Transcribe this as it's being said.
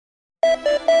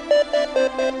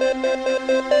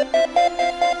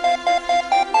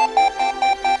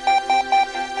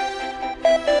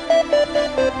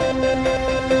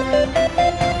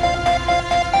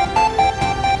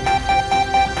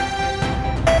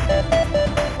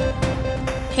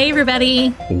Hey,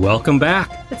 everybody. Welcome back.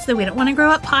 It's the We Don't Want to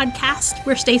Grow Up podcast.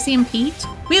 We're Stacy and Pete.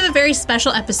 We have a very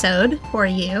special episode for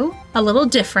you. A little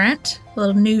different, a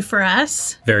little new for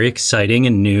us. Very exciting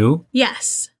and new.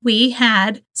 Yes, we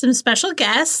had some special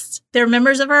guests. They're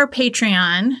members of our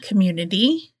Patreon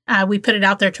community. We put it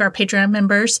out there to our Patreon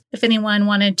members. If anyone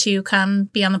wanted to come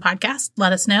be on the podcast,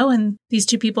 let us know. And these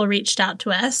two people reached out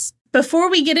to us.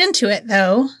 Before we get into it,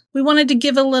 though, we wanted to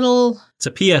give a little... It's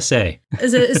a PSA.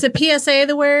 Is a PSA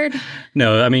the word?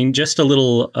 No, I mean, just a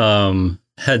little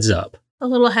heads up. A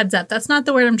little heads up. That's not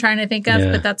the word I'm trying to think of,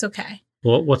 Yeah. but that's okay.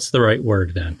 Well, what's the right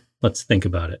word then? Let's think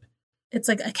about it. It's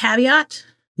like a caveat.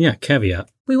 Yeah, caveat.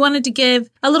 We wanted to give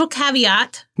a little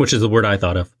caveat. Which is the word I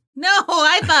thought of. No,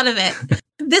 I thought of it.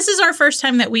 This is our first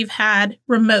time that we've had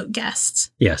remote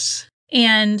guests. Yes,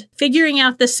 And figuring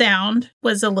out the sound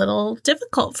was a little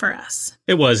difficult for us.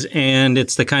 it was. And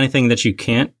it's the kind of thing that you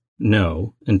can't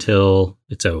know until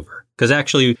it's over. Because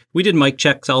actually, we did mic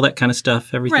checks, all that kind of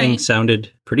stuff. Everything Right.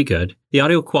 sounded pretty good. The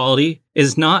audio quality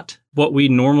is not what we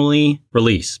normally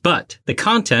release, but the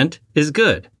content is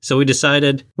good. So we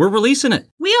decided we're releasing it.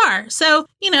 We are. So,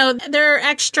 there are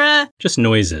extra Just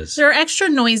noises.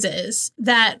 noises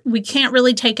that we can't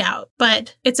really take out,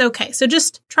 but it's okay. So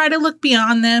just try to look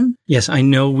beyond them. Yes, I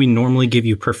know we normally give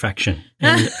you perfection.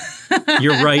 And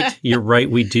you're right. You're right.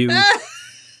 We do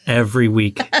every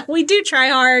week. We do try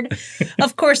hard.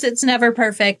 Of course, it's never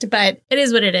perfect, but it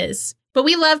is what it is. But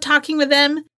we love talking with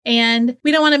them, and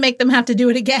we don't want to make them have to do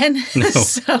it again. No.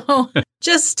 So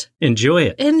just Enjoy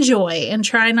it. enjoy and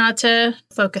try not to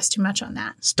focus too much on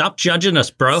that. Stop judging us,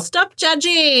 bro. Stop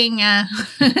judging.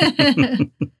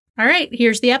 All right,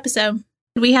 here's the episode.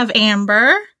 We have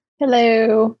Amber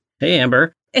Hello. Hey,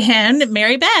 Amber. and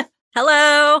Mary Beth.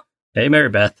 Hello. Hey, Mary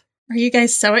Beth. Are you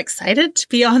guys so excited to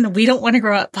be on the We Don't Want to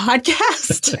Grow Up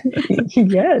podcast?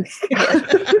 Yes.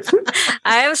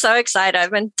 I am so excited.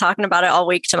 I've been talking about it all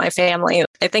week to my family.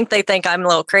 I think they think I'm a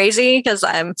little crazy because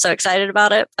I'm so excited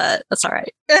about it, but that's all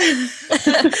right.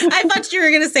 I thought you were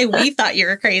going to say we thought you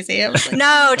were crazy. I was like,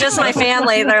 No, just my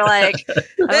family. They're like,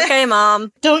 okay,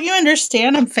 mom. don't you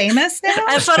understand? I'm famous now.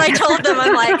 That's what I told them.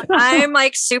 I'm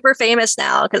like super famous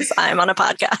now because I'm on a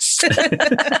podcast.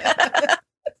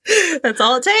 That's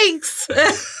all it takes.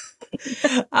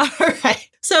 All right.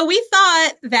 So we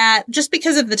thought that just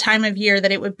because of the time of year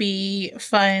that it would be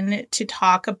fun to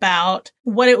talk about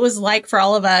what it was like for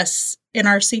all of us in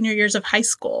our senior years of high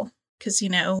school. Because,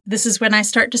 this is when I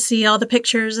start to see all the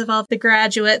pictures of all the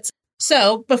graduates.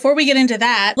 So before we get into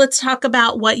that, let's talk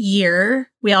about what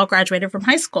year we all graduated from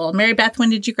high school. Mary Beth, when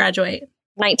did you graduate?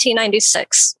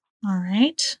 1996. All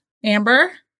right.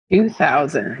 Amber?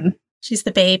 2000. She's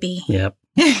the baby. Yep.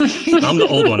 I'm the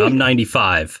old one. I'm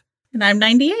 95. And I'm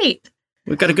 98.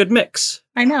 We've got a good mix.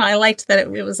 I know. I liked that it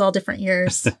was all different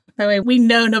years. That way we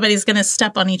know nobody's going to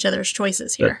step on each other's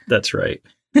choices here. That's right.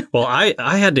 Well,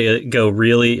 I had to go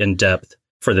really in depth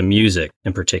for the music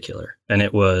in particular, and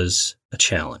it was a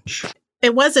challenge.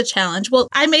 It was a challenge. Well,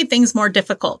 I made things more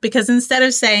difficult because instead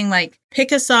of saying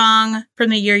pick a song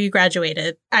from the year you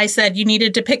graduated, I said you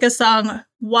needed to pick a song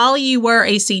while you were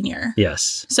a senior.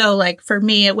 Yes. So for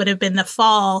me, it would have been the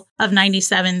fall of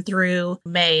 97 through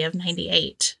May of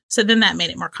 98. So then that made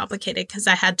it more complicated because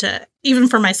I had to, even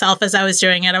for myself as I was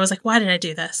doing it, I was like, why did I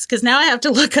do this? Because now I have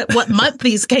to look at what month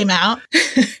these came out.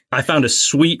 I found a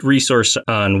sweet resource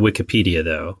on Wikipedia,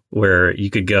 though, where you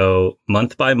could go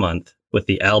month by month with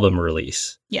the album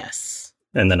release. Yes.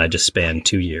 And then I just spanned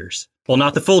 2 years. Well,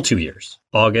 not the full 2 years,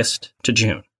 August to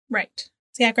June. Right.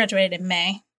 See, I graduated in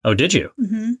May. Oh, did you?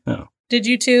 Mm-hmm. Oh. Did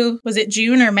you too? Was it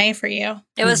June or May for you?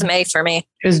 It was May for me.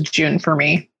 It was June for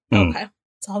me. Hmm. Okay.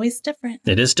 It's always different.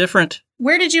 It is different.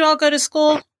 Where did you all go to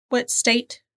school? What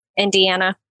state?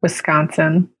 Indiana.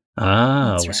 Wisconsin.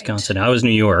 Ah, That's right. Wisconsin. I was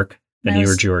New York, and I you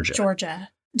were was Georgia. Georgia.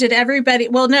 Did everybody?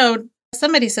 Well, no.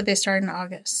 Somebody said they started in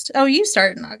August. Oh, you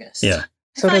started in August. Yeah.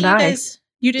 So thought did you I. guys-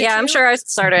 You did Yeah, I'm too? sure I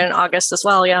started in August as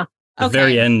well. Yeah. The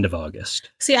very end of August.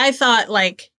 See, I thought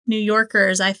New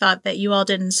Yorkers, I thought that you all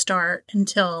didn't start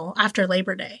until after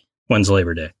Labor Day, When's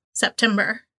Labor Day?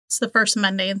 September. It's the first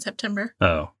Monday in September.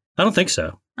 Oh, I don't think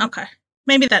so. Okay.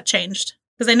 Maybe that changed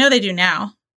because I know they do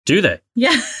now. Do they?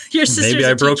 Yeah. Your sister's Maybe I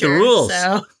a broke the teacher, rules.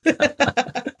 So.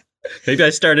 Maybe I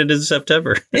started in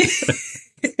September.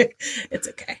 It's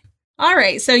okay. All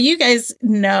right. So you guys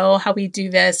know how we do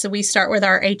this. So we start with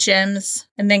our HMs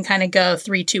and then kind of go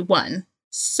 3, 2, 1.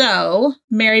 So,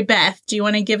 Mary Beth, do you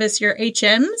want to give us your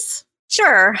HMs?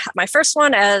 Sure. My first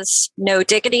one is No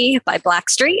Diggity by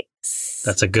Blackstreet.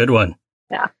 That's a good one.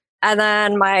 Yeah. And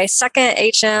then my second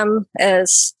HM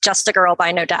is Just a Girl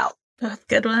by No Doubt. Both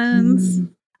good ones.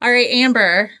 All right,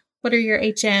 Amber, what are your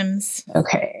HMs?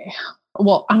 Okay.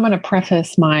 Well, I'm going to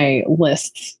preface my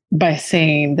lists by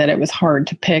saying that it was hard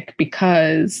to pick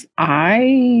because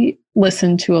I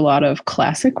listened to a lot of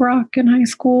classic rock in high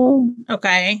school.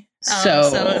 Okay.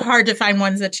 So hard to find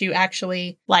ones that you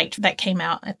actually liked that came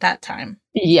out at that time.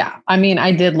 Yeah. I mean,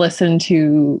 I did listen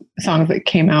to songs that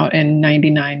came out in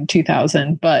 99,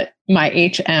 2000, but my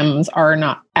HMs are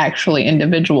not actually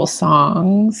individual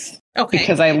songs. Okay.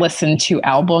 Because I listened to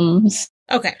albums.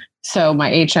 Okay. So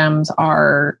my HMs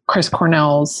are Chris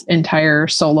Cornell's entire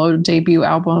solo debut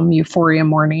album, Euphoria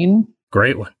Morning.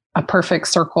 Great one. A Perfect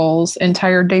Circle's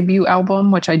entire debut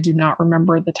album, which I do not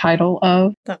remember the title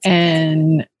of.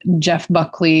 And Jeff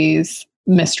Buckley's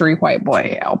Mystery White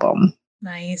Boy album.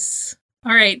 Nice.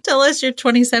 All right. Tell us your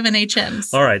 27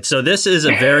 HMs. All right. So this is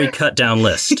a very cut down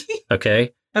list.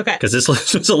 Okay. Okay. Because this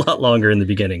list was a lot longer in the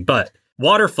beginning. But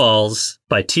Waterfalls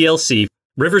by TLC,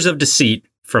 Rivers of Deceit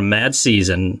from Mad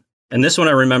Season. And this one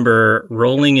I remember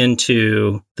rolling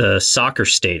into the soccer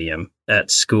stadium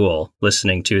at school,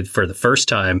 listening to for the first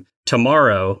time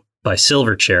Tomorrow by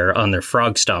Silverchair on their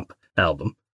Frog Stomp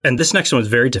album. And this next one was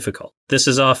very difficult. This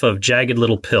is off of Jagged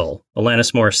Little Pill,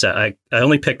 Alanis Morissette. I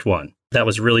only picked one. That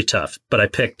was really tough, but I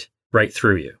picked Right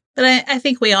Through You. But I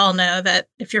think we all know that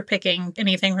if you're picking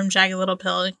anything from Jagged Little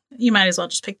Pill, you might as well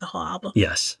just pick the whole album.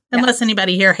 Yes. Unless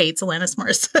anybody here hates Alanis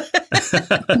Morissette.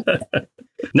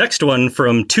 Next one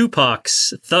from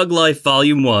Tupac's Thug Life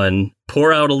Volume 1,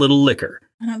 Pour Out a Little Liquor.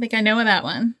 I don't think I know that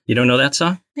one. You don't know that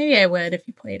song? Maybe I would if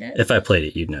you played it. If I played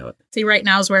it, you'd know it. See, right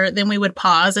now is where then we would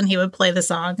pause and he would play the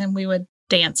song and we would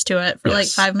dance to it for like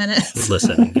 5 minutes.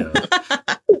 Listen and go.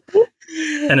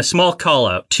 And a small call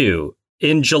out too.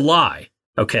 In July,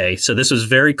 okay, so this was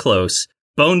very close.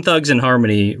 Bone Thugs and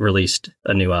Harmony released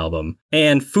a new album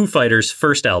and Foo Fighters'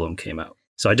 first album came out.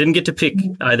 So I didn't get to pick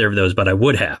either of those, but I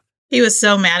would have. He was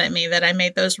so mad at me that I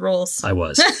made those rules. I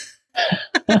was.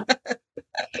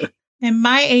 And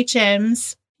my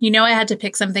HMs, I had to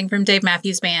pick something from Dave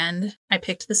Matthews Band. I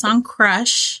picked the song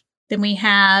Crush. Then we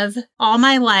have All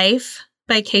My Life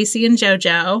by Casey and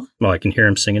JoJo. Well, I can hear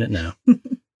him singing it now.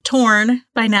 Torn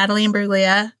by Natalie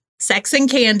Imbruglia. Sex and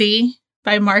Candy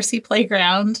by Marcy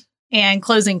Playground. And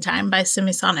Closing Time by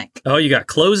Semisonic. Oh, you got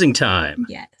Closing Time.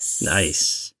 Yes.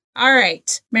 Nice. All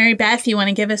right. Mary Beth, you want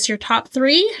to give us your top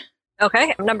 3?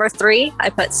 Okay. Number 3, I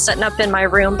put Sitting Up in My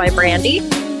Room by Brandy.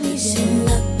 Yes.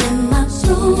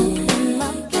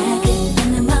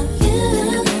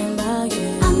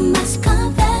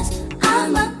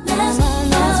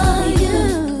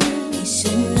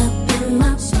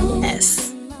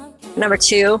 Number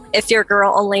 2, If Your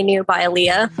Girl Only Knew by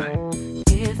Aaliyah.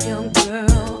 If your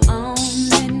girl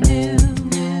only knew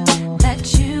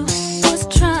that you was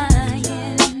trying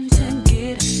to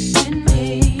get in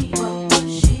me, what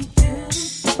would she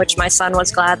do? Which my son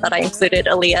was glad that I included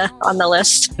Aaliyah on the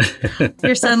list.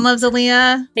 Your son loves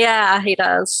Aaliyah? Yeah, he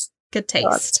does. Good So taste.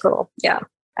 that's cool. Yeah.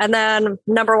 And then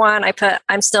number 1, I put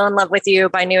I'm Still in Love with You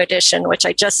by New Edition, which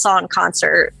I just saw in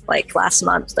concert like last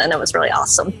month, and it was really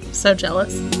awesome. So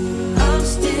jealous. I'm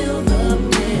still the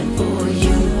man for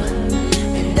you,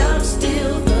 and I'm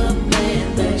still the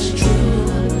man that's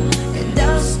true, and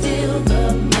I'm still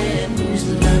the man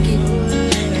who's lucky,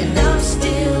 and I'm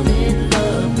still in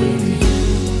love with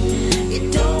you.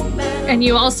 It don't matter. And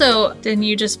you also, didn't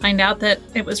you just find out that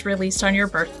it was released on your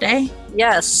birthday?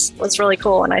 Yes, it was really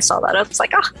cool when I saw that. I was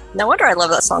like, no wonder I love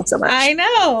that song so much. I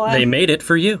know. They made it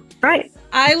for you. Right.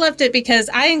 I loved it because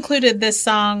I included this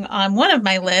song on one of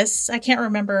my lists. I can't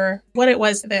remember what it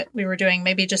was that we were doing.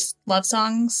 Maybe just love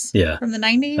songs from the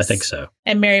 90s. I think so.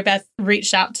 And Mary Beth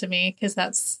reached out to me because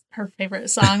that's her favorite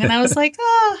song. And I was like,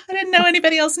 I didn't know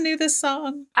anybody else knew this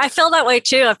song. I feel that way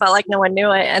too. I felt like no one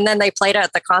knew it. And then they played it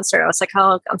at the concert. I was like,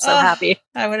 I'm so happy.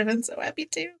 I would have been so happy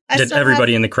too. Did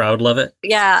everybody in the crowd love it?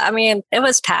 Yeah, I mean, it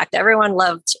was packed. Everyone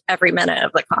loved every minute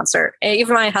of the concert.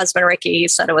 Even my husband, Ricky, he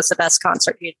said it was the best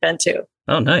concert he'd been to.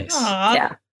 Oh, nice. Aww.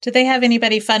 Yeah. Did they have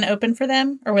anybody fun open for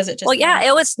them? Or was it just... Well, yeah,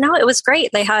 it was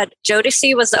great. They had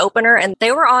Jodeci was the opener and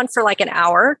they were on for like an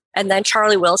hour. And then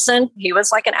Charlie Wilson, he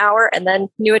was like an hour, and then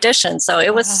New Edition. So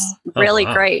it was really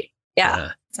great.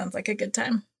 Yeah. Sounds like a good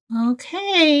time.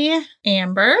 Okay.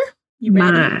 Amber, you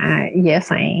ready? Yes,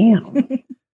 I am.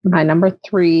 My number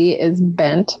 3 is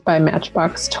Bent by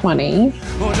Matchbox 20.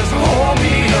 Oh, just hold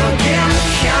me again,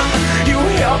 can you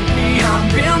help me? I'm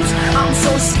bent, I'm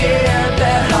so scared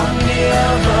that I'll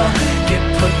never get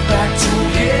put back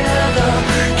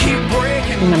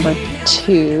Number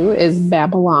 2 is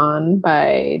Babylon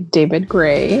by David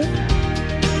Gray.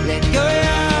 Let go your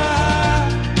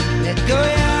heart, let go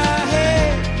your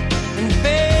head, and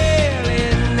feel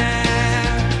it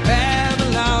now,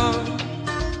 Babylon.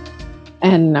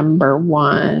 And number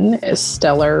 1 is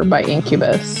Stellar by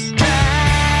Incubus.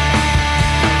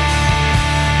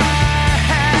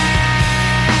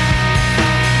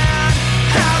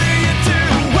 How do you do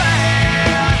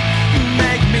well?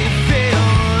 Make me feel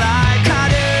like I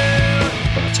do.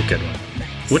 Oh, that's a good one.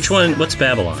 Which one? What's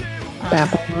Babylon?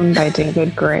 Babylon by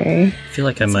David Gray. I feel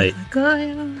like I might.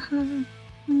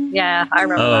 Yeah, I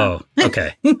remember Oh,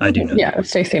 okay. I do know. Yeah,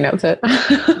 Stacey knows it.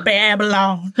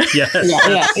 Babylon. Yes.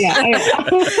 yeah.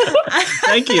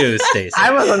 Thank you, Stacey.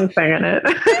 I wasn't singing it.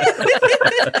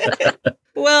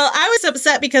 Well, I was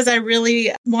upset because I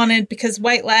really wanted, because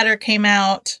White Ladder came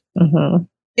out Mhm.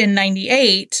 in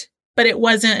 98, but it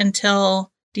wasn't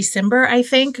until December, I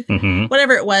think. hmm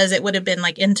Whatever it was, it would have been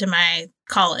like into my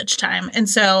college time. And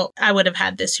so I would have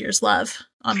had This Year's Love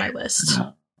on my list.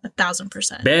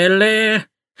 1,000%. Belle.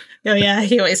 Oh, yeah.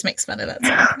 He always makes fun of that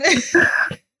song.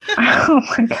 Oh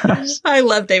my gosh. I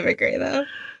love David Gray, though.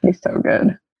 He's so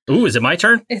good. Ooh, is it my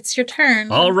turn? It's your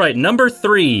turn. All right, number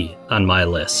 3 on my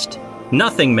list.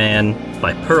 Nothing Man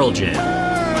by Pearl Jam.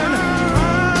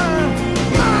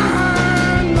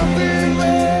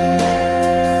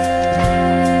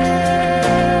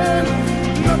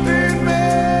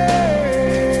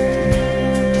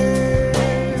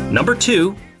 Number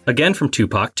 2, again from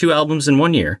Tupac, 2 albums in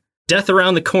 1 year. Death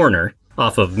Around the Corner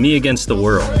off of Me Against the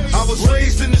World. I was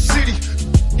raised in the city.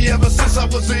 Ever since I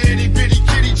was an itty bitty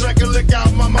kitty, drank a lick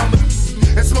out my mama.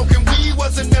 And smoking weed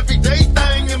was an everyday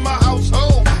thing in my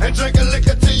household. And drank a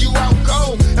liquor till you out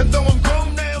cold. And though I'm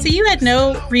grown now. So you had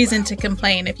no reason to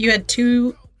complain if you had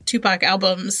 2 Tupac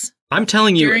albums I'm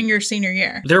telling you, during your senior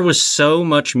year. there was so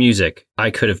much music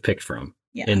I could have picked from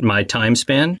Yeah. in my time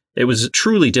span. It was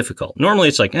truly difficult. Normally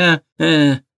it's like,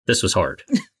 this was hard.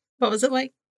 What was it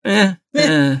like? And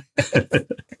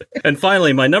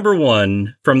finally, my number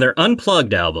 1 from their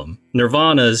Unplugged album,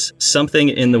 Nirvana's Something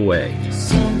in the Way.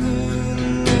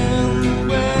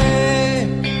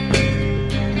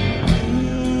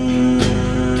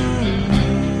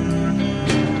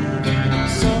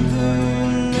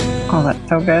 Oh, that's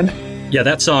so good. Yeah,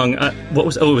 that song, it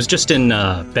was just in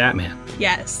Batman. It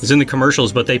Yes. was in the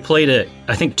commercials, but they played it,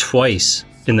 I think, twice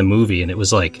in the movie, and it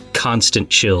was like constant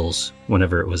chills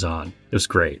whenever it was on. It was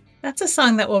great. That's a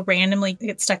song that will randomly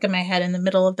get stuck in my head in the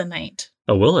middle of the night.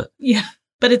 Oh, will it? Yeah.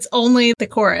 But it's only the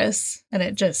chorus and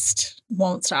it just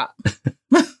won't stop.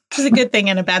 Which is a good thing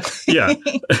and a bad thing. Yeah.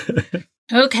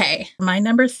 Okay. My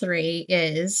number 3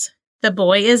 is The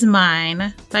Boy Is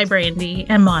Mine by Brandy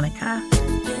and Monica.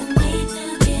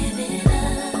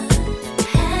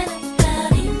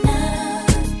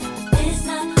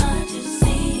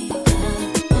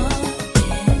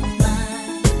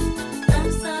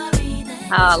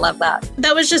 Oh, I love that.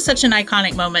 That was just such an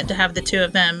iconic moment to have the two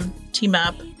of them team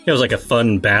up. It was like a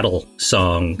fun battle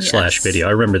song Yes. / video.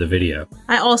 I remember the video.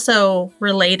 I also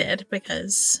related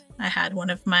because I had one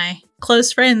of my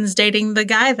close friends dating the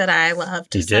guy that I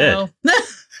loved. You did.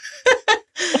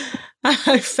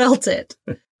 I felt it.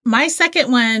 My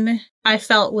second one I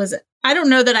felt was, I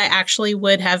don't know that I actually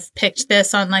would have picked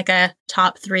this on like a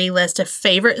top 3 list of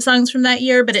favorite songs from that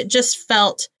year, but it just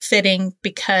felt fitting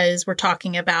because we're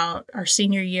talking about our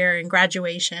senior year and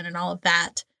graduation and all of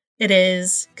that. It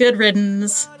is Good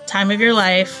Riddance, Time of Your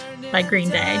Life by Green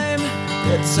Day.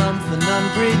 It's something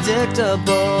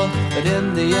unpredictable, but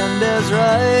in the end is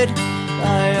right.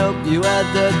 I hope you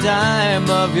had the time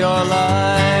of your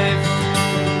life.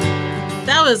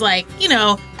 That was like,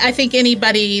 I think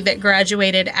anybody that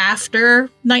graduated after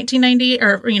 1990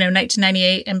 or,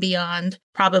 1998 and beyond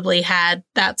probably had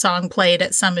that song played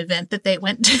at some event that they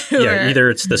went to. Yeah, either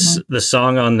it's the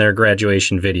song on their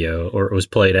graduation video, or it was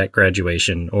played at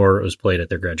graduation, or it was played at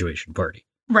their graduation party.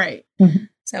 Right. Mhm.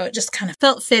 So it just kind of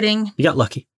felt fitting. You got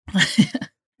lucky.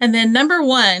 And then number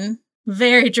 1,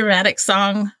 very dramatic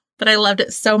song, but I loved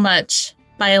it so much,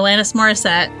 by Alanis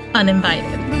Morissette,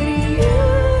 Uninvited.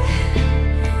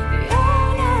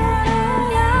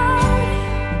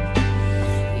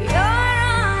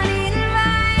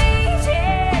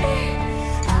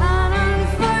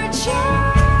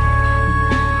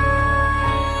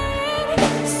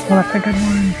 Oh, that's a good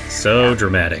one. So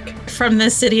dramatic. From the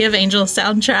City of Angels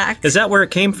soundtrack. Is that where it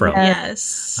came from?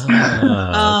 Yes.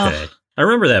 Ah, okay. I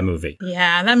remember that movie.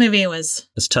 Yeah, that movie was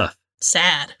It's tough.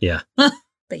 sad. Yeah.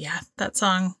 But yeah, that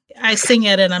song, I sing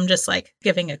it and I'm just like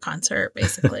giving a concert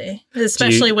basically.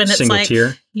 Especially Do you when it's single like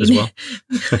tear you as well?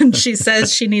 she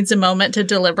says she needs a moment to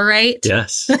deliberate.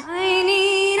 Yes. I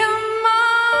need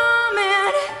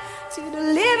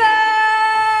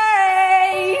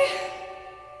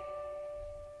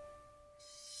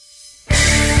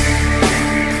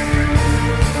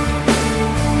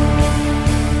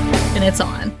and it's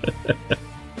on.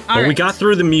 All Well, we right. got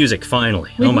through the music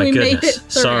finally. We- Oh my we made goodness. it through.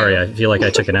 Sorry, I feel like I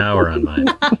took an hour on mine.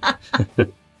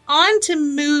 On to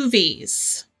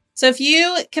movies. So if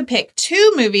you could pick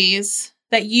 2 movies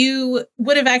that you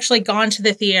would have actually gone to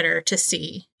the theater to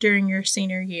see during your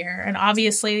senior year, and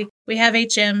obviously we have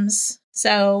HMs.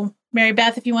 So Mary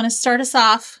Beth, if you want to start us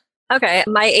off. Okay,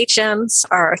 my HMs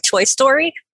are Toy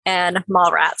Story and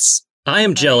Mallrats. I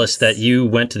am jealous that you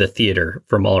went to the theater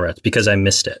for Mallrats because I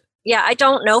missed it. Yeah, I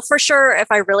don't know for sure if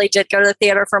I really did go to the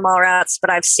theater for Mallrats, but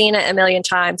I've seen it a million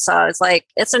times. So I was like,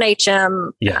 it's an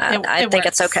HM. Yeah. and I It think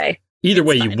it's works. okay. Either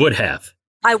way, fine. you would have.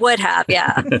 I would have,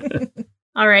 yeah.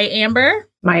 All right, Amber.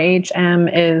 My HM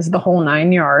is The Whole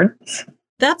 9 Yards.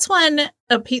 That's one.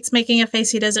 Oh, Pete's making a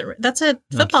face. He doesn't. That's a I'm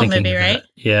football thinking movie, of right? that.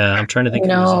 Yeah, I'm trying to think of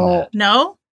who's in No. that.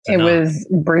 No. It No. was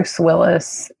Bruce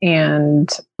Willis and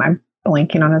I'm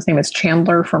blanking on his name. It's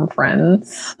Chandler from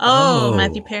Friends. Oh, Oh,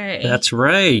 Matthew Perry. That's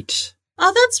right.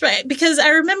 Oh, that's right. Because I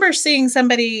remember seeing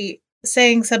somebody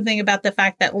saying something about the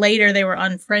fact that later they were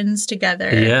on Friends together.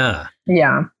 Yeah.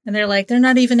 Yeah. And they're like, they're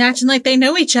not even acting like they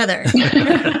know each other.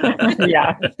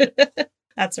 Yeah.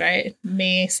 That's right.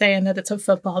 Me saying that it's a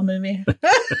football movie.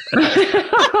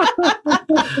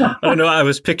 Oh no, I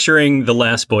was picturing The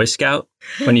Last Boy Scout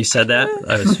when you said that.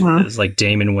 Mhm. It was like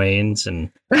Damon Wayans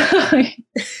and I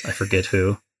forget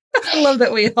who. I love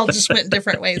that we all just went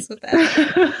different ways with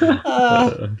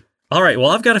that. All right, well,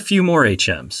 I've got a few more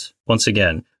HMs once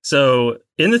again. So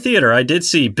in the theater, I did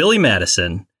see Billy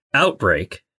Madison,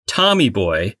 Outbreak, Tommy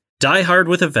Boy, Die Hard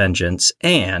with a Vengeance,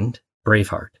 and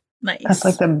Braveheart. Nice. That's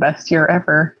like the best year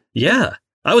ever. Yeah,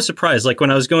 I was surprised. Like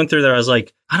when I was going through there, I was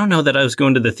like, I don't know that I was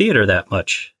going to the theater that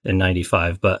much in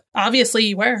 95, but Obviously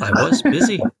you were. I was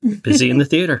busy in the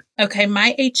theater. Okay,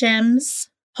 my HMs,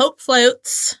 Hope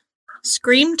Floats,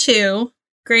 Scream 2,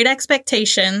 Great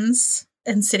Expectations,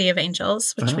 and City of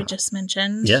Angels, which we Oh. just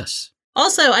mentioned. Yes.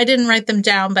 Also, I didn't write them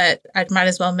down, but I might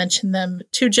as well mention them.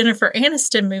 2 Jennifer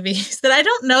Aniston movies that I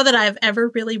don't know that I've ever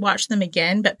really watched them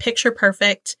again, but Picture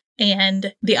Perfect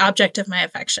and The Object of My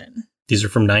Affection. These are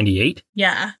from 98.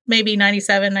 Yeah, maybe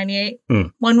 97, 98. Hmm.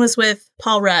 One was with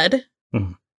Paul Rudd,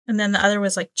 Hmm. and then the other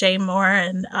was like Jay Moore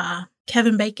and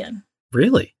Kevin Bacon.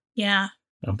 Really? Yeah.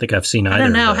 I don't think I've seen either I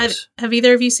don't know. of those. Have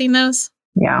either of you seen those?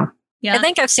 Yeah. Yeah. I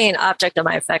think I've seen Object of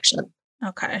My Affection.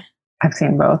 Okay. I've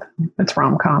seen both. It's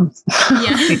rom-coms.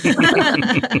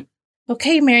 Yeah.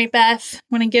 Okay, Mary Beth,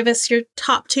 want to give us your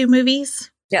top 2 movies?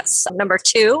 Yes. Number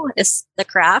 2 is The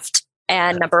Craft,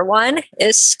 and number 1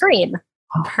 is Scream.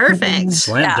 Perfect.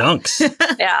 Slam Yeah.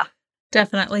 dunks. Yeah.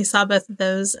 Definitely saw both of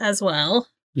those as well.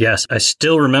 Yes, I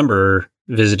still remember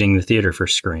visiting the theater for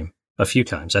Scream a few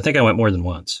times. I think I went more than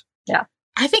once.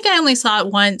 I think I only saw it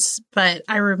once, but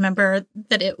I remember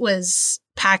that it was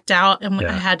packed out and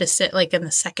Yeah. I had to sit like in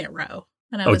the second row.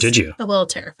 And I Oh, was did you? a little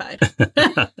terrified.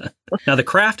 Now the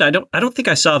Craft, I don't think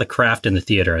I saw the Craft in the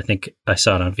theater. I think I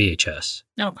saw it on VHS.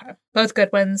 Okay. Both good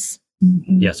ones.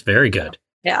 Mhm. Yes, very good.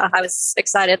 Yeah. I was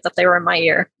excited that they were in my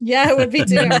year. Yeah, it would be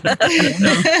too.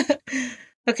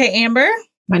 Okay, Amber.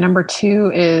 My number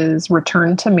 2 is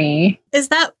Return to Me.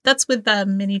 That's with the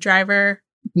Minnie Driver,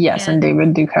 Yes, Yeah. and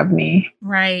David Duchovny.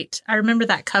 right? I remember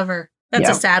that cover. That's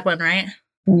a Yep. sad one, right?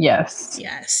 Yes.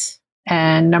 Yes.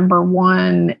 And number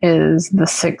 1 is The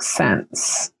Sixth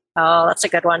Sense. Oh, that's a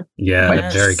good one. Yeah,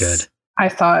 Yes. very good. I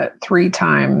saw it 3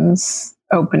 times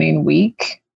opening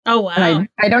week. Oh wow. And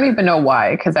I don't even know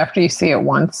why, because after you see it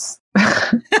once,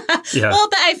 Yeah. Well,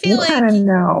 but I feel you kind like of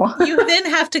know. you then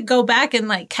have to go back and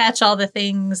like catch all the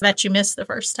things that you missed the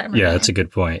first time. Yeah, around. that's a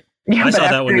good point. Yeah, I but saw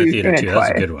that after one in the you've theater seen too. it That's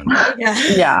a twice- good one. Yeah.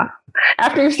 Yeah.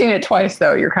 After you've seen it twice,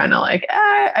 though, you're kind of like,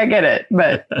 I get it.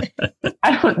 But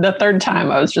the third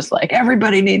time, I was just like,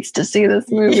 everybody needs to see this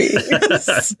movie.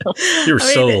 Yes. You were I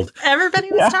mean, sold. Everybody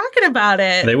was Yeah. talking about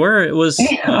it. They were. It was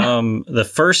Yeah. the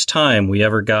first time we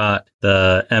ever got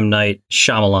the M. Night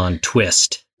Shyamalan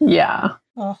twist. Yeah.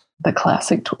 Oh. The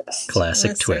classic twist.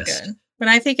 Classic That's so twist. good. When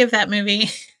I think of that movie,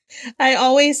 I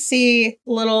always see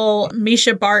little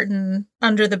Misha Barton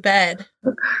under the bed.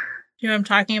 You know what I'm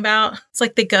talking about? It's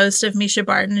like the ghost of Misha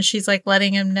Barton, and she's like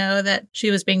letting him know that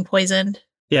she was being poisoned.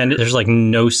 Yeah, and there's like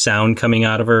no sound coming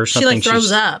out of her or She something. like throws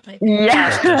She's- up. I think.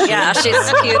 Yeah. Yeah,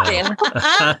 she's puking.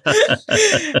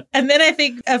 And then I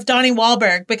think of Donnie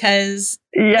Wahlberg because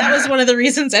Yeah. that was one of the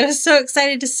reasons I was so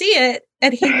excited to see it.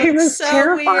 And he He looked was so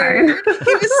terrifying. weird.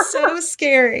 He was so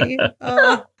scary.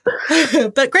 Oh.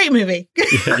 But great movie.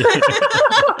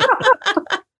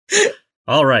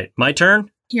 All right, my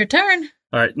turn. Your turn.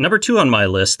 All right, number 2 on my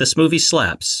list. This movie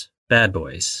slaps. Bad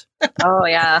Boys. Oh,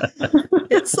 yeah.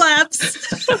 It slaps.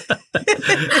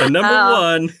 And number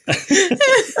one,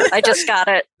 I just got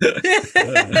it.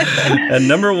 and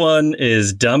number one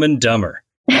is Dumb and Dumber,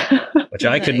 which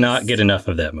I could not Nice. get enough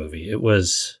of that movie. It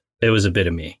was a bit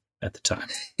of me at the time.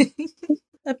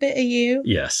 A bit of you.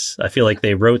 Yes, I feel like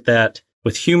they wrote that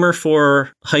with humor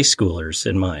for high schoolers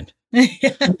in mind.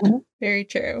 Very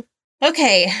true.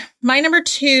 Okay. My number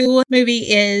 2 movie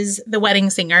is The Wedding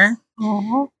Singer.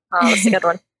 Aw. Oh, that's a good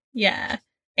one. Yeah.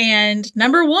 And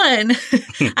number 1,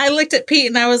 I looked at Pete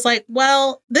and I was like,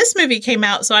 well, this movie came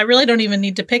out, so I really don't even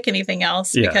need to pick anything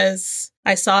else Yeah. because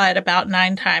I saw it about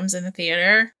 9 times in the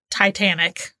theater.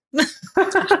 Titanic.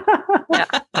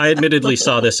 I admittedly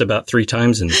saw this about 3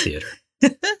 times in the theater.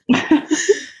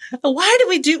 Why did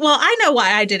we do? Well, I know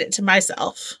why I did it to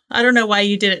myself. I don't know why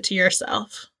you did it to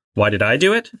yourself. Why did I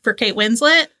do it? For Kate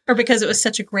Winslet or because it was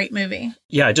such a great movie?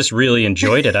 Yeah, I just really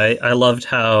enjoyed it. I loved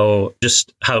how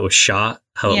it was shot,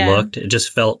 how Yeah. it looked. It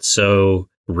just felt so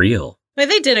real. But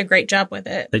they did a great job with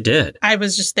it. They did. I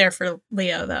was just there for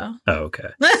Leo, though. Oh, okay.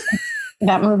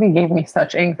 That movie gave me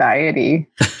such anxiety.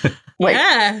 Like,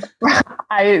 Yeah.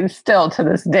 I still to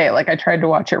this day, like I tried to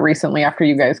watch it recently after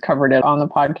you guys covered it on the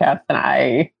podcast, and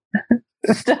I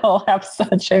still have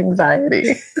such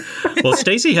anxiety. Well,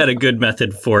 Stacy had a good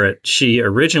method for it. She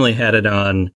originally had it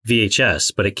on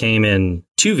VHS, but it came in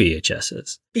 2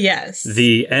 VHSs. Yes.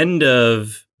 The end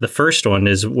of the first one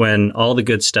is when all the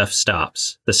good stuff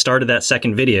stops. The start of that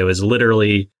second video is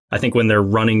literally, I think, when they're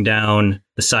running down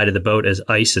the side of the boat as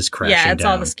ice is crashing yeah, it's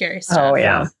down. all the scary stuff. Oh,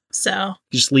 yeah. So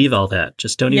Just leave all that.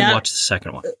 Just don't even Yeah. watch the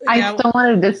second one. I yeah, still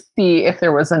wanted to see if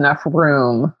there was enough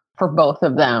room for both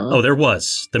of them. Oh, there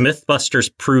was. The Mythbusters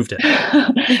proved it.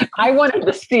 I wanted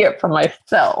to see it for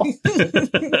myself,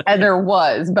 and there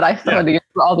was, but I still had to get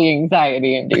through all the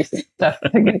anxiety-inducing stuff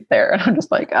to get there. And I'm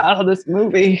just like, oh, this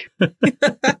movie.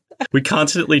 We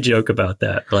constantly joke about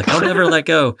that. We're like, I'll never let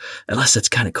go unless it's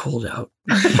kind of cold out.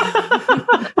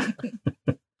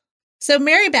 So,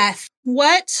 Mary Beth,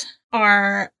 what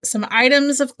are some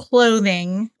items of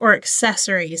clothing or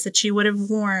accessories that you would have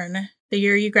worn the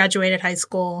year you graduated high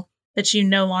school that you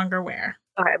no longer wear?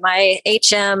 All right. My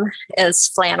HM is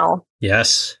flannel.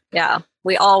 Yes, Yeah.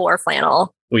 We all wore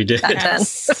flannel we did. back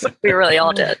Yes. then. We really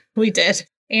all did. We did.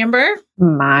 Amber?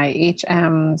 My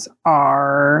HMs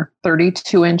are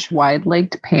 32-inch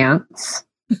wide-legged pants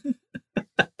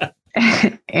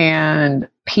and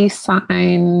peace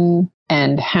sign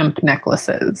and hemp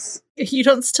necklaces. You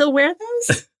don't still wear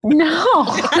those? No.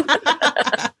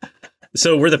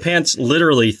 So were the pants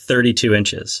literally 32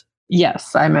 inches?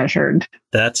 Yes, I measured.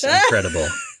 That's incredible.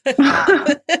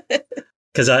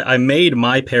 Because I made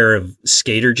my pair of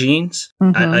skater jeans.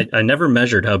 Mhm. I never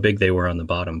measured how big they were on the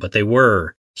bottom, but they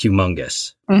were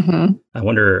humongous. Mhm. I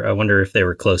wonder if they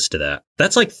were close to that.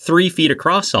 That's like 3 feet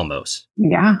across almost.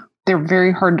 Yeah, they're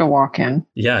very hard to walk in.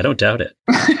 Yeah, I don't doubt it.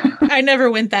 I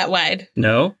never went that wide.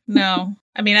 No, No.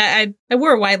 I mean, I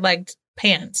wore wide-legged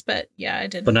pants, but yeah, I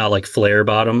did. but not like flare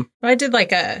bottom. I did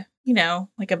like a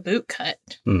boot cut.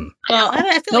 Hmm. Well, I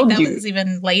feel Still like that do. was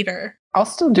even later. I'll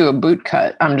still do a boot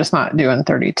cut. I'm just not doing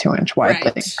 32-inch wide Right.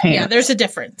 leg pants. Yeah, there's a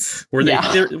difference. Were they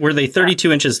Yeah. were they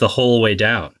 32 inches the whole way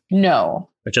down, No,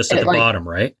 or just at It, the like- bottom,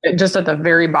 right? just at the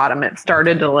very bottom. It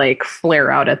started to like flare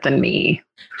out at the knee.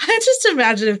 I just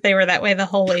imagine if they were that way the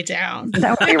whole way down.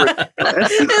 That would be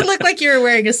ridiculous. It looked like you were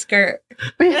wearing a skirt.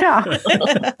 Yeah.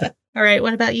 All right,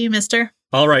 what about you, mister?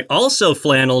 All right. Also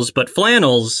flannels, but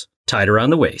flannels tied around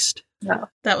the waist.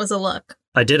 That was a look.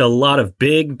 I did a lot of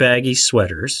big baggy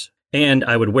sweaters, and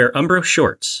I would wear Umbro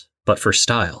shorts, but for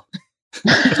style.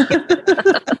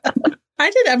 I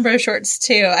did Umbro shorts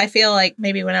too. I feel like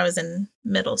maybe when I was in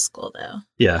middle school, though.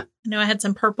 Yeah. I know I had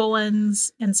some purple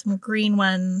ones and some green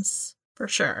ones for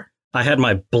sure. I had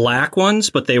my black ones,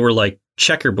 but they were like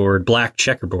black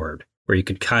checkerboard, where you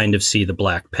could kind of see the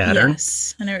black pattern.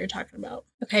 Yes, I know what you're talking about.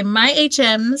 Okay, my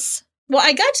HMs. Well,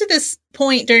 I got to this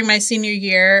point during my senior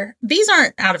year. These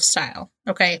aren't out of style,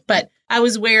 okay? But I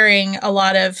was wearing a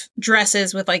lot of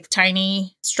dresses with like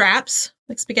tiny straps,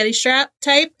 like spaghetti strap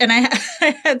type. And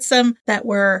I had some that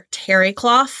were terry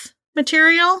cloth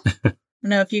material. I don't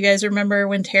know if you guys remember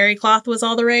when terry cloth was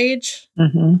all the rage.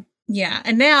 hmm Yeah.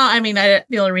 And now, I mean,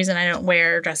 the only reason I don't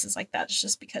wear dresses like that is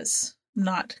just because I'm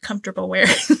not comfortable wearing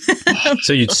them.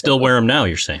 So you'd still wear them now,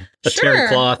 you're saying? A terry Sure,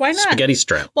 cloth why not? spaghetti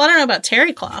strap. Well, I don't know about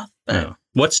terry cloth, but Oh.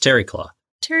 What's terry cloth?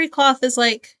 terry cloth is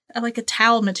like a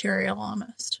towel material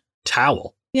almost.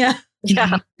 Towel. Yeah.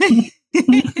 Yeah. I mean,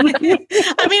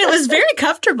 it was very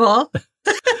comfortable.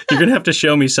 You're going to have to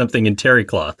show me something in terry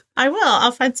cloth. I will.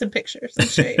 I'll find some pictures and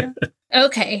show you.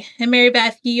 Okay. And Mary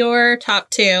Beth, your top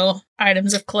 2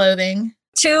 items of clothing.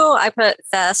 2, I put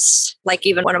vests. Like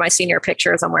even one of my senior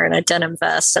pictures, I'm wearing a denim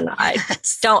vest, and I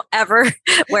Yes. don't ever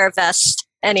wear a vest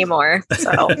anymore.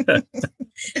 So,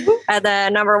 and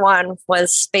then number 1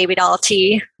 was baby doll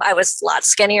tee. I was a lot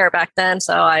skinnier back then,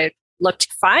 so I looked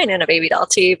fine in a baby doll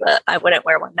tee, but I wouldn't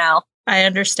wear one now. I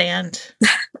understand.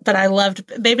 But I loved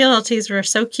baby doll tees were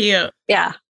so cute.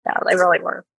 Yeah, they really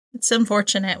were. It's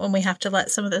unfortunate when we have to let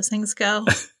some of those things go.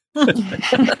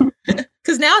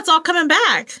 Because now it's all coming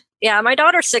back. Yeah, my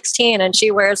daughter's 16 and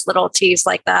she wears little tees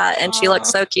like that, and she looks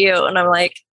so cute. And I'm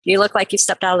like, you look like you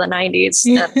stepped out of the 90s.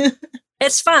 And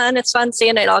it's fun. It's fun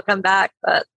seeing it all come back.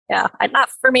 But yeah, not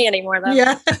for me anymore, though.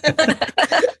 Yeah.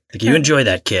 Like, you enjoy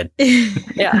that, kid.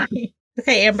 Yeah.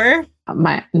 Okay, Amber.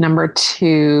 My number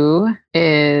 2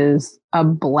 is a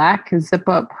black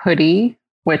zip-up hoodie,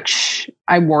 which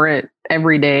I wore it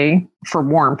every day for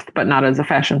warmth, but not as a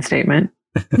fashion statement.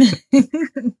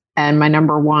 And my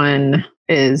number 1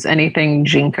 is anything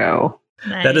Jinko.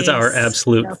 That is our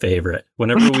absolute favorite.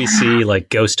 Whenever we see like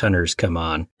Ghost Hunters come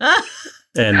on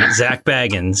and Zach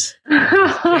Baggins,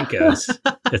 Jinkos,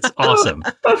 it's awesome.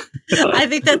 I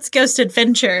think that's Ghost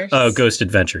Adventures. Oh, Ghost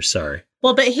Adventures, sorry.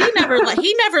 Well, but he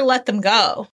never let them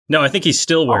go. No, I think he's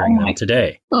still wearing them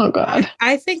today. Oh, God.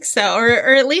 I think so.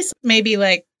 Or at least maybe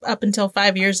like up until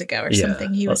 5 years ago or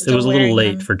something. He was It was a little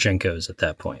late them. for Jinkos at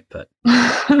that point, but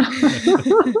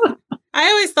I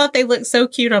always thought they looked so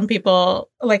cute on people,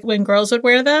 like when girls would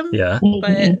wear them. yeah.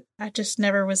 But I just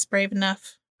never was brave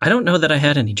enough. I don't know that I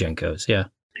had any Jinkos. Yeah.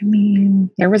 I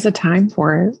mean, there was a time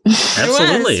for it.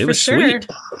 Absolutely. It for was sure. sweet.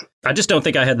 I just don't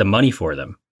think I had the money for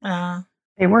them.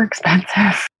 They were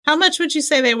expensive. How much would you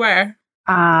say they were?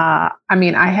 I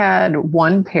mean, I had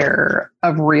one pair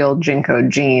of real Jinko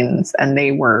jeans and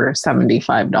they were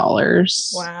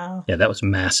 $75. Wow. Yeah, that was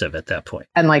massive at that point.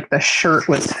 And like the shirt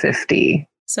was $50.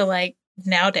 So like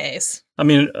nowadays. I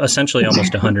mean, essentially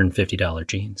almost $150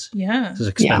 jeans. Yeah. This is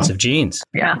expensive jeans.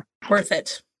 Yeah. Worth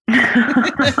it.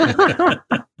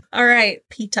 All right,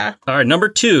 Peta. All right, number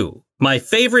 2, my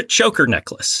favorite choker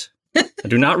necklace. I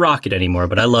do not rock it anymore,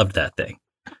 but I loved that thing.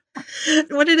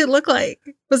 What did it look like?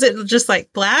 Was it just like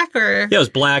black or? Yeah, it was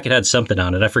black. It had something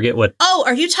on it. I forget what. Oh,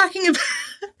 are you talking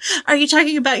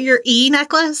about your E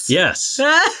necklace? Yes.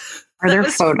 Are there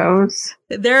photos?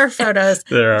 There are photos.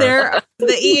 There are.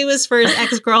 The E was for his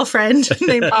ex-girlfriend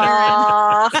named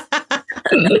Karen.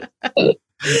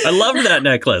 I loved that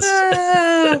necklace.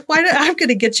 I'm going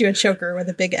to get you a choker with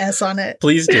a big S on it.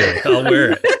 Please do. I'll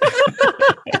wear it.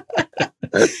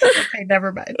 Okay,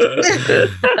 never mind. You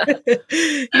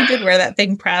did wear that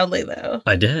thing proudly, though.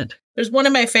 I did. There's one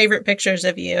of my favorite pictures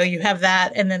of you. You have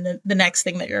that, and then the next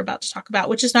thing that you're about to talk about,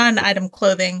 which is not an item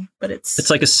clothing, but it's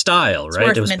like a style, right?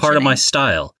 worth It was part of mentioning. my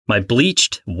style. My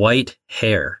bleached white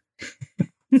hair.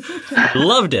 I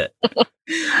loved it.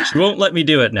 She won't let me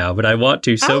do it now, but I want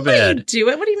to so I'll let you bad. do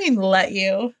it. What do you mean, let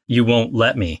you? You won't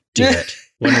let me do it.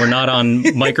 When we're not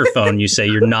on microphone, you say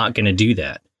you're not going to do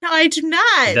that. No, I do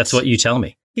not. That's what you tell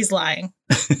me. He's lying.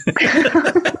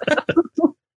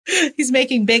 He's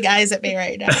making big eyes at me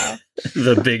right now.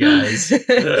 The big eyes.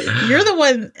 You're the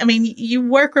one. I mean, you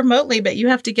work remotely, but you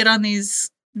have to get on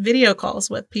these video calls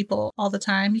with people all the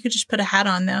time. You could just put a hat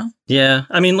on, though. Yeah.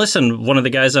 I mean, listen, one of the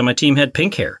guys on my team had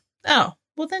pink hair. Oh,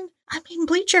 well then, I mean,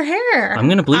 bleach your hair. I'm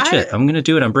going to bleach it. I'm going to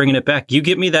do it. I'm bringing it back. You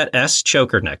get me that S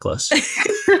choker necklace.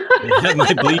 I have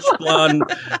my bleached blonde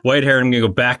white hair. And I'm going to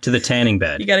go back to the tanning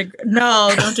bed. You gotta.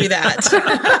 No, don't do that.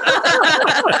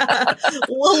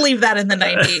 We'll leave that in the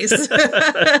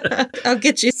 90s. I'll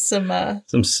get you some.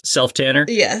 Some self tanner.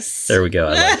 Yes. There we go.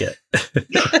 I like it.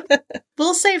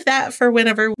 We'll save that for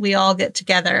whenever we all get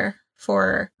together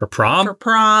for prom. Or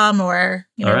All right.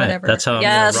 whatever. That's how I'm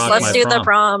Yes, gonna rock let's my do the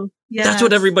prom. Yes. That's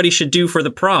what everybody should do for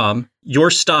the prom.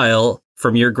 Your style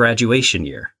from your graduation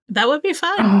year. That would be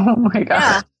fun. Oh my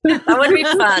God. Yeah, that would be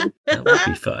fun. That would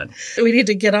be fun. We need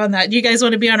to get on that. You guys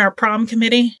want to be on our prom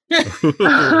committee?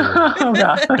 Oh,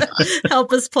 God.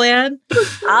 Help us plan.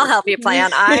 I'll help you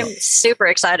plan. I'm super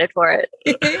excited for it.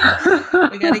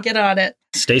 We got to get on it.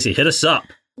 Stacy, hit us up.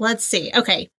 Let's see.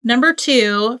 Okay. Number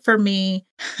 2 for me,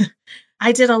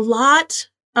 I did a lot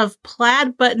of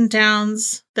plaid button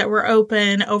downs that were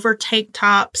open over tank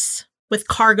tops with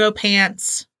cargo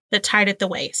pants that tied at the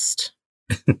waist.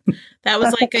 That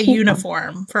was like a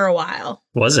uniform for a while.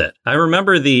 Was it? I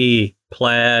remember the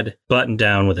plaid button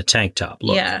down with a tank top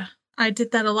look. Yeah. I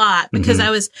did that a lot because Mhm.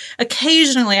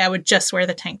 I would just wear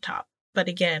the tank top. But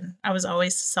again, I was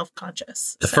always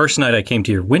self-conscious. The So, first night I came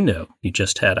to your window, you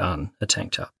just had on a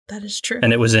tank top. that is true.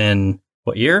 And it was in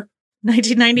what year?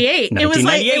 1998. It was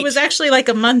 1998. actually like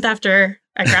a month after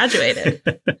I graduated.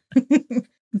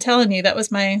 I'm telling you, that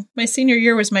was my senior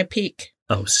year was my peak.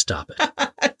 Oh, stop it.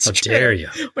 It's How true. dare you?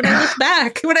 When I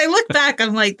look back,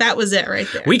 I'm like, that was it right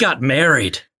there. We got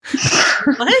married.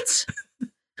 What?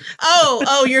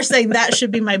 Oh, you're saying that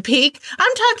should be my peak?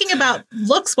 I'm talking about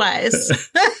looks wise.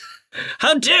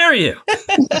 How dare you?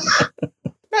 I'm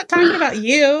not talking about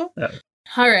you. Oh.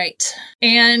 All right.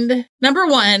 And number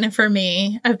one for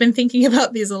me, I've been thinking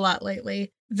about these a lot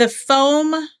lately. The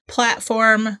foam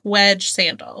platform wedge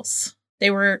sandals. They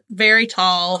were very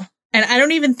tall. And I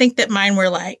don't even think that mine were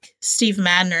like Steve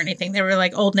Madden or anything. They were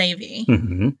like Old Navy.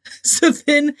 hmm So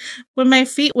then when my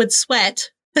feet would sweat,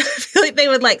 I feel like they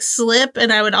would like slip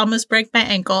and I would almost break my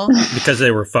ankle. Because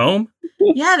they were foam?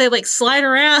 Yeah, they like slide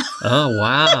around. Oh,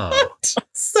 wow.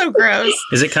 So gross.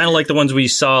 Is it kind of like the ones we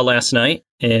saw last night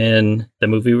in the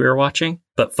movie we were watching,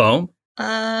 but foam?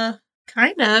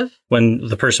 Kind of. When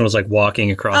the person was like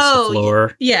walking across Oh, the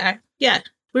floor. Yeah.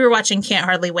 We were watching Can't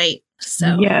Hardly Wait.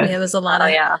 So Yes. it was a lot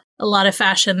of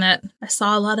fashion that I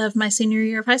saw a lot of my senior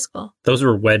year of high school. Those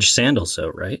were wedge sandals, though,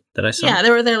 right? That I saw? Yeah,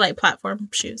 they're like platform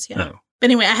shoes. Yeah. Oh. But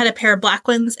anyway, I had a pair of black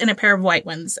ones and a pair of white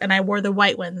ones, and I wore the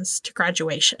white ones to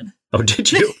graduation. Oh,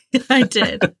 did you? I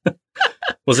did.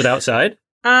 Was it outside?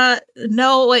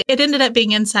 No, it ended up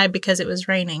being inside because it was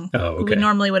raining. Oh, okay. We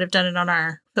normally would have done it on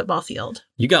our football field.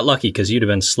 You got lucky because you'd have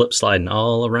been slip sliding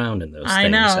all around in those I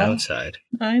things know. outside.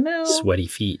 I know. Sweaty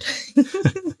feet.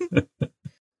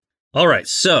 All right.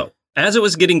 So, as it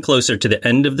was getting closer to the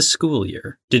end of the school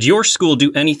year, did your school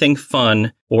do anything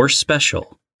fun or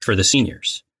special for the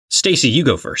seniors? Stacy, you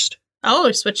go first. Oh,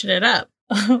 we're switching it up.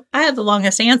 I have the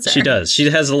longest answer. She does. She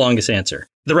has the longest answer.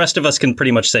 The rest of us can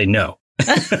pretty much say no.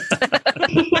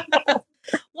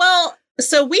 Well,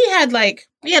 so we had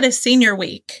a senior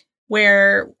week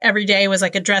where every day was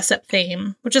like a dress up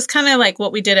theme, which is kind of like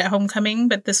what we did at homecoming,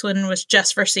 but this one was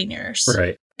just for seniors.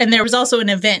 Right. And there was also an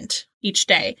event each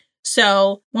day.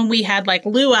 So when we had like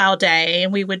luau day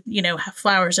and we would, have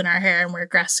flowers in our hair and wear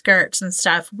grass skirts and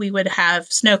stuff, we would have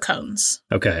snow cones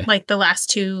Okay. like the last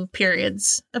two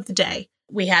periods of the day.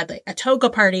 We had like a toga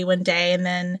party one day. And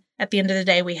then at the end of the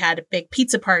day, we had a big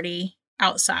pizza party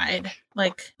outside,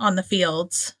 like on the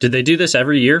fields. Did they do this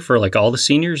every year for like all the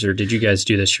seniors, or did you guys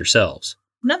do this yourselves?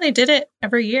 No, they did it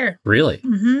every year. Really?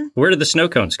 Mm-hmm. Where did the snow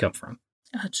cones come from?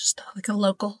 Just like a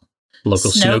local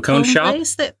Snow cone shop?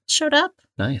 place that showed up.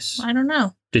 Nice. I don't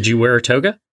know. Did you wear a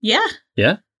toga? Yeah.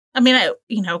 Yeah? I mean,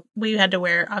 we had to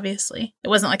wear, obviously. It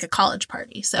wasn't like a college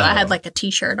party. So I Oh. had like a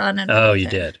t-shirt on. And Oh, you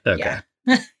everything. did. Okay.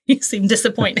 Yeah. You seem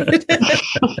disappointed.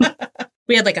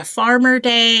 We had like a farmer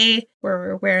day where we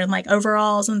were wearing like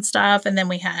overalls and stuff. And then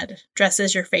we had dress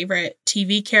as your favorite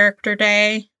TV character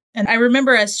day. And I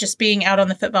remember us just being out on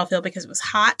the football field because it was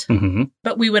hot. hmm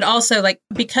But we would also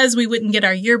because we wouldn't get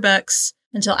our yearbooks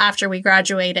until after we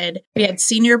graduated, we had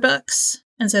senior books.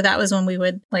 And so that was when we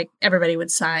would everybody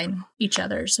would sign each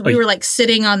other. So we Oh, were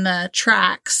sitting on the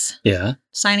tracks Yeah.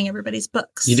 signing everybody's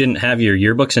books. You didn't have your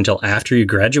yearbooks until after you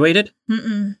graduated?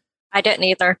 Mm-mm. I didn't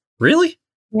either. Really?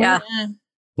 Yeah.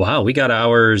 Wow, we got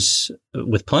ours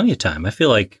with plenty of time. I feel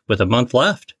like with a month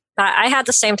left. I had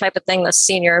the same type of thing, the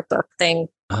senior book thing,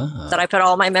 Ah. that I put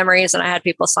all my memories and I had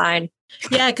people sign.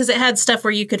 Yeah, because it had stuff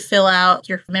where you could fill out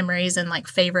your memories and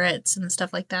favorites and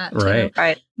stuff like that. Too. Right.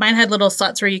 Right. Mine had little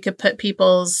slots where you could put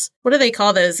people's, what do they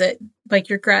call those?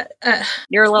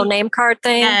 Your little name card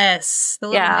thing. Yes, the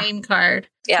little Yeah. name card.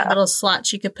 Yeah. Little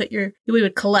slots you could put we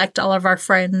would collect all of our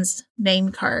friends' name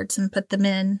cards and put them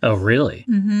in. Oh, really?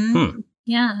 Mm-hmm.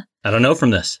 Yeah. I don't know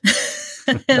from this.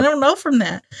 I don't know from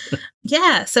that.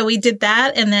 Yeah. So we did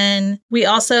that. And then we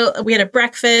had a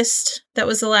breakfast. That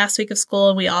was the last week of school.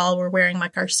 And we all were wearing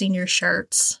our senior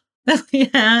shirts that we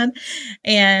had.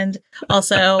 And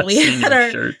also we Senior had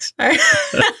our shirts.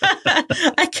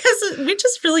 I guess we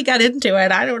just really got into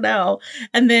it. I don't know.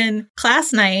 And then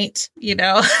class night,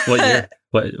 What year?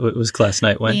 What was class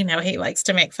night when? he likes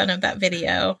to make fun of that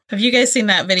video. Have you guys seen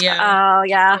that video? Oh,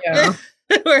 yeah. Yeah.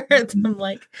 Where it's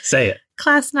Say it.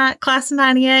 class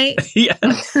 98. Yeah.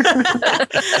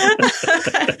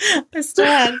 I still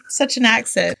had such an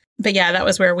accent. But yeah, that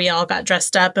was where we all got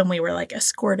dressed up and we were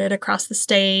escorted across the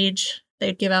stage.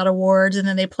 They'd give out awards and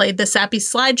then they played the sappy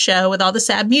slideshow with all the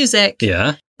sad music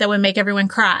Yeah. that would make everyone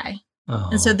cry. Oh.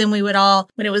 And so then we would all,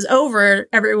 when it was over,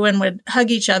 everyone would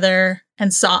hug each other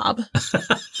and sob.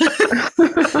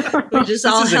 We just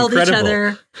all is held incredible. each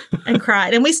other and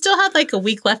cried. And we still had a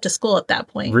week left of school at that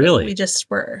point. Really? We just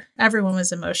were. Everyone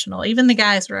was emotional. Even the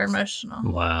guys were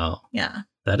emotional. Wow. Yeah.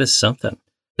 That is something.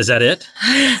 Is that it?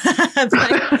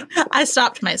 I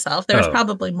stopped myself. There was Oh.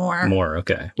 probably more. More.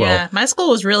 Okay. Yeah. My school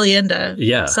was really into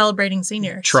Yeah. celebrating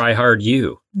seniors. Try hard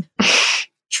you.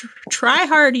 Try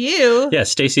hard you. Yeah,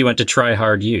 Stacy went to Try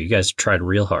Hard U. You guys tried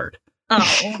real hard.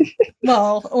 Oh,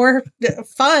 well, or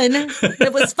fun.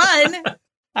 It was fun.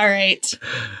 All right.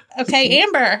 Okay,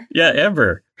 Amber. Yeah,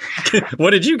 Amber.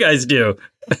 What did you guys do?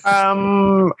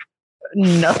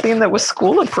 Nothing that was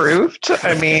school approved.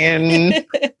 I mean,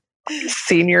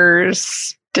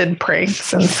 seniors did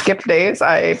pranks and skip days.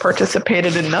 I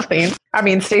participated in nothing. I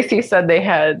mean, Stacy said they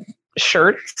had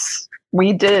shirts.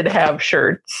 We did have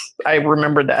shirts. I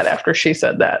remembered that after she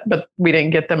said that, but we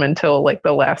didn't get them until like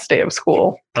the last day of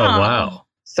school. Oh, wow.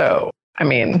 So, I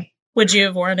mean, Would you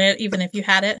have worn it even if you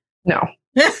had it? no.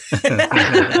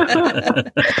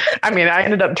 I mean, I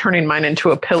ended up turning mine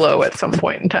into a pillow at some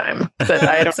point in time that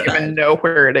I don't even know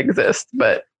where it exists.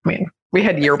 But I mean, we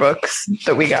had yearbooks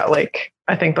that we got like,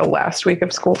 I think the last week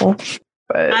of school.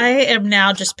 But I am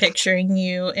now just picturing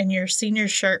you in your senior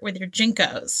shirt with your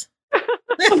Jinkos.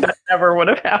 that never would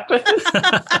have happened.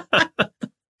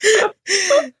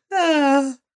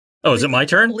 Oh, is it my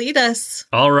turn? Lead us.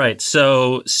 All right.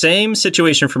 So same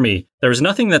situation for me. There was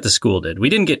nothing that the school did. We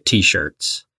didn't get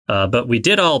T-shirts, but we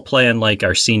did all plan like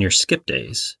our senior skip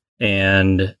days.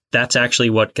 And that's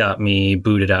actually what got me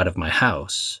booted out of my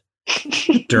house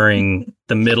during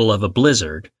the middle of a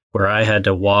blizzard where I had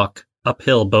to walk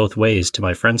uphill both ways to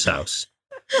my friend's house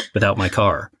without my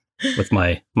car, with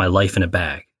my life in a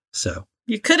bag. So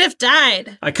You could have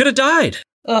died. I could have died.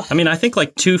 Ugh. I mean, I think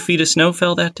like 2 feet of snow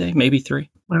fell that day, maybe 3.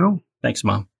 Wow. Thanks,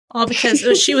 Mom. All because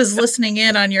she was listening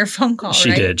in on your phone call, She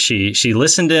right? did. She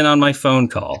listened in on my phone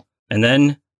call and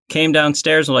then came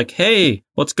downstairs and like, hey,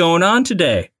 what's going on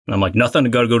today? And I'm like, nothing. I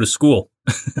got to go to school.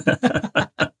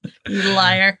 You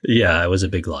liar. Yeah, I was a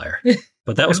big liar.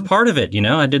 But that was part of it, you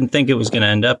know? I didn't think it was going to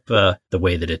end up the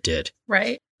way that it did.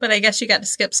 Right. But I guess you got to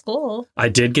skip school. I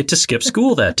did get to skip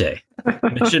school that day.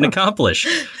 Mission accomplished.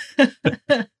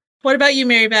 What about you,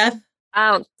 Mary Beth?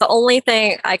 The only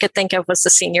thing I could think of was the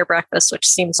senior breakfast, which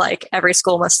seems like every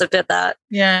school must have did that.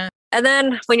 Yeah. And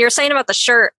then when you're saying about the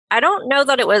shirt, I don't know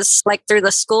that it was like through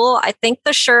the school. I think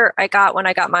the shirt I got when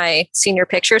I got my senior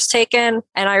pictures taken.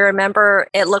 And I remember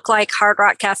it looked like Hard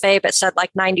Rock Cafe, but said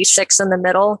like 96 in the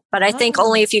middle. But I think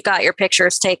only if you got your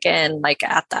pictures taken like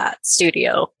at that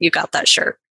studio, you got that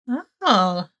shirt.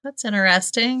 Oh, that's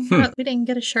interesting. We didn't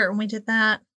get a shirt when we did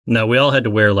that. No, we all had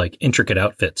to wear like intricate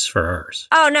outfits for ours.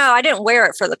 Oh no, I didn't wear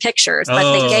it for the pictures,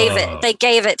 but they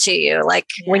gave it to you like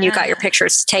when you got your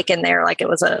pictures taken there, like it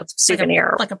was a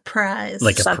souvenir. Like a prize.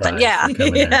 Like a something. prize. Yeah.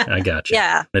 Come in there. I got you.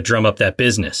 Yeah. To drum up that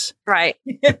business. Right.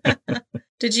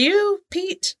 Did you,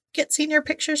 Pete, get senior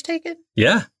pictures taken?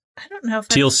 Yeah. I don't know if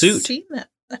Teal I've suit. seen that.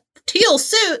 A teal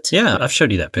suit? Yeah, I've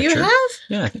showed you that picture. You have?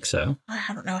 Yeah, I think so.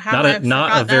 I don't know how.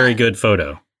 Not a very good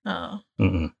photo. Oh.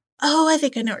 Mm-mm. Oh, I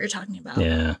think I know what you're talking about.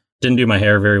 Yeah. Didn't do my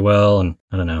hair very well. And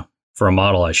I don't know. For a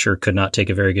model, I sure could not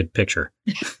take a very good picture.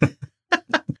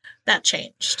 That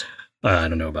changed. I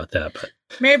don't know about that, but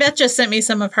Mary Beth just sent me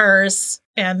some of hers,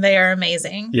 and they are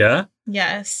amazing. yeah.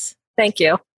 Yes. Thank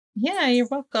you. Yeah, you're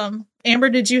welcome. Amber,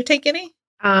 did you take any?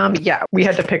 Yeah, we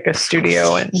had to pick a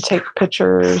studio and take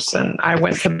pictures, and I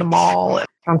went to the mall and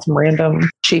found some random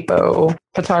cheapo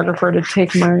photographer to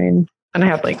take mine. And I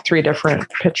had like 3 different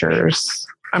pictures.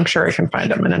 I'm sure I can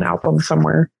find them in an album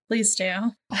somewhere. Please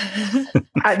do.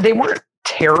 They weren't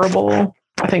terrible.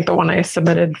 I think the one I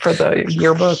submitted for the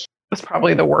yearbook was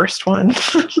probably the worst one.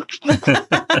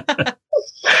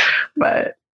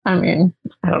 But I mean,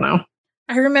 I don't know.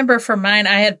 I remember for mine,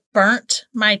 I had burnt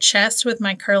my chest with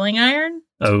my curling iron.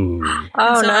 Oh.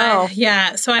 Oh So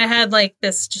no. so I had like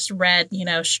this just red,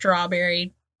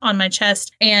 strawberry on my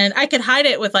chest, and I could hide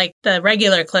it with like the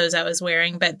regular clothes I was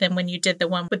wearing. But then when you did the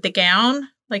one with the gown,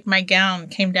 like my gown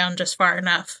came down just far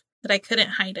enough that I couldn't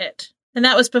hide it. And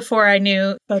that was before I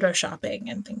knew photoshopping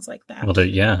and things like that. Well,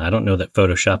 yeah, I don't know that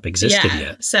Photoshop existed yeah,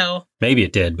 yet. so Maybe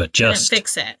it did, but I didn't just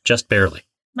fix it. just barely.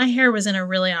 My hair was in a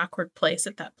really awkward place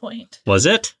at that point. Was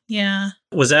it? Yeah.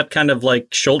 Was that kind of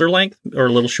like shoulder length or a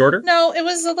little shorter? No, it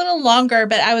was a little longer,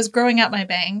 but I was growing out my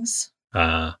bangs.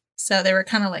 So they were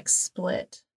kind of like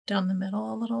split down the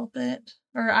middle a little bit.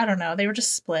 Or I don't know. They were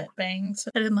just split bangs.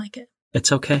 I didn't like it.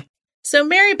 It's okay. So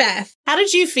Mary Beth, how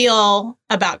did you feel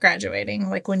about graduating?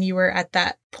 Like when you were at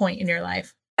that point in your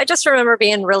life? I just remember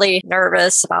being really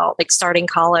nervous about like starting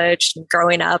college and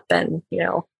growing up and,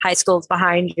 high school's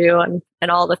behind you and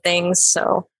all the things.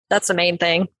 So that's the main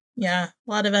thing. Yeah.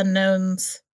 A lot of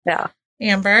unknowns. Yeah.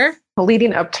 Amber?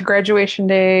 Leading up to graduation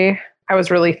day, I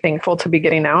was really thankful to be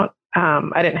getting out.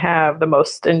 I didn't have the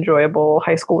most enjoyable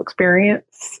high school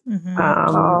experience.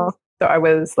 Mhm. So I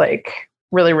was like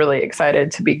really, really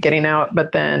excited to be getting out.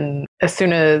 But then as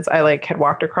soon as I like had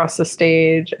walked across the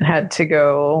stage and had to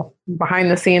go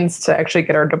behind the scenes to actually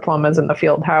get our diplomas in the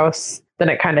field house, then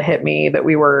it kind of hit me that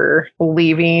we were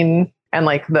leaving and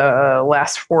like the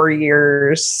last 4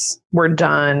 years were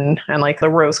done and like the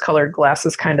rose colored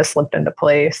glasses kind of slipped into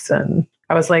place. And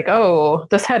I was like, oh,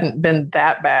 this hadn't been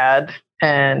that bad.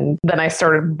 And then I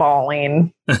started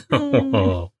bawling.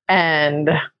 And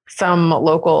some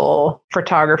local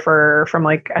photographer from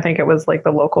like, I think it was like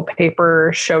the local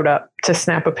paper showed up to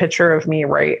snap a picture of me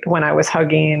right when I was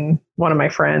hugging one of my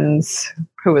friends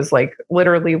who was like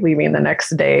literally leaving the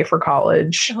next day for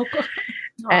college. Oh, God.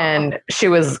 And she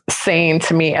was saying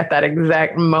to me at that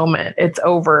exact moment, it's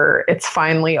over. It's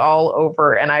finally all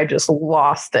over. And I just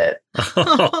lost it.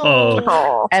 Oh.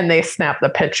 Oh. And they snapped the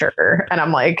picture. And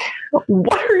I'm like,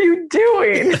 what are you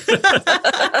doing?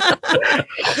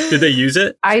 Did they use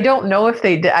it? I don't know if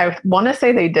they did. I want to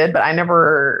say they did, but I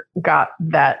never got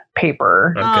that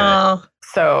paper. Okay. Oh,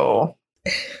 So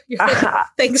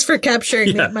thanks for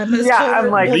capturing Yeah. me. My Yeah,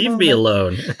 I'm like- Leave me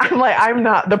alone. I'm like, I'm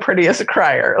not the prettiest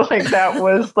crier. Like that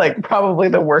was like probably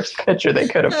the worst picture they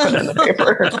could have put in the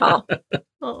paper.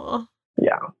 Oh.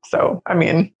 Yeah. So, I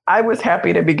mean, I was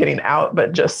happy to be getting out,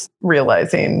 but just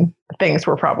realizing things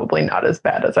were probably not as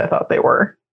bad as I thought they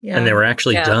were. Yeah. And they were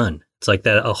actually Yeah. done. It's like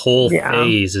that a whole Yeah.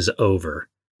 phase is over.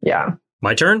 Yeah.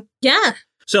 My turn? Yeah.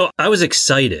 So I was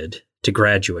excited to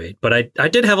graduate, but I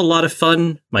did have a lot of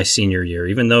fun my senior year,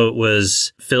 even though it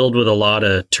was filled with a lot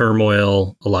of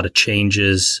turmoil, a lot of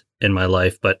changes in my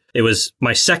life. But it was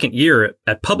my second year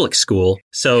at public school,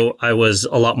 so I was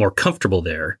a lot more comfortable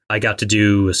there. I got to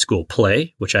do a school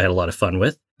play, which I had a lot of fun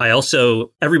with.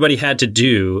 Everybody had to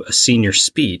do a senior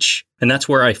speech, and that's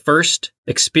where I first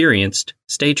experienced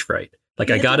stage fright. Like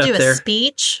You I had got to up do there. a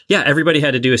speech. Yeah, everybody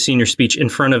had to do a senior speech in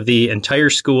front of the entire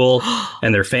school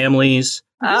and their families.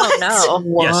 Oh,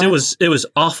 no. Yes, it was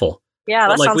awful. Yeah,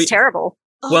 that But, like, sounds terrible.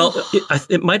 Well, Oh.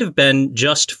 it might have been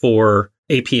just for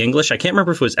AP English. I can't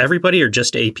remember if it was everybody or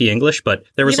just AP English, but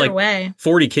there was Either like way.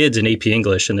 40 kids in AP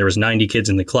English and there was 90 kids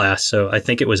in the class. So I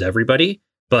think it was everybody,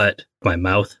 but my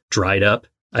mouth dried up.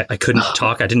 I couldn't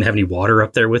talk. I didn't have any water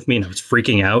up there with me and I was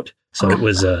freaking out. So it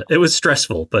was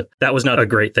stressful, but that was not a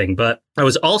great thing. But I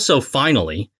was also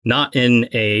finally not in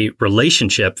a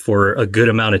relationship for a good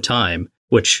amount of time,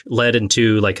 which led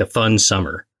into like a fun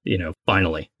summer,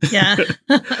 finally. Yeah.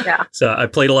 So I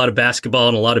played a lot of basketball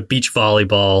and a lot of beach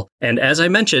volleyball. And as I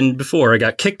mentioned before, I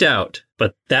got kicked out,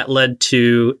 but that led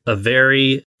to a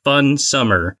very fun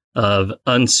summer of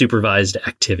unsupervised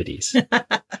activities.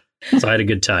 So I had a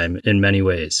good time in many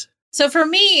ways. So for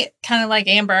me, kind of like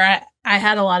Amber, I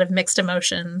had a lot of mixed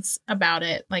emotions about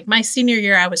it. Like my senior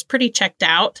year, I was pretty checked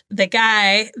out. The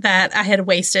guy that I had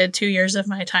wasted 2 years of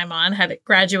my time on had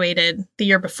graduated the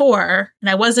year before, and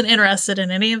I wasn't interested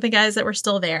in any of the guys that were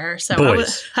still there. So The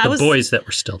boys that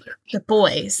were still there. the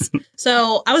boys.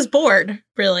 So I was bored,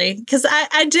 really, because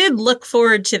I did look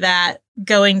forward to that,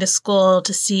 going to school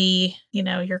to see,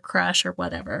 your crush or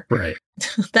whatever. Right.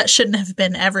 That shouldn't have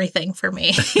been everything for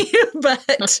me,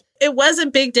 but it was a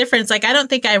big difference. Like, I don't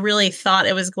think I really thought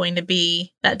it was going to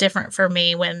be that different for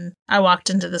me when I walked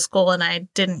into the school and I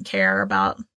didn't care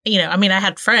about, I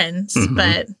had friends, Mhm.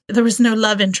 but there was no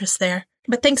love interest there.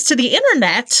 But thanks to the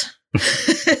internet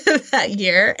that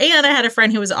year, and I had a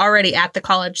friend who was already at the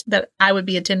college that I would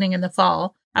be attending in the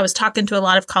fall, I was talking to a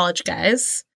lot of college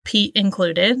guys, Pete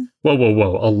included. Whoa.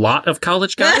 A lot of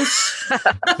college guys?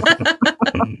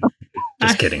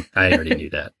 Just kidding. I already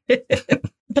knew that.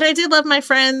 But I did love my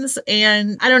friends,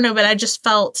 and I don't know, but I just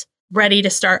felt ready to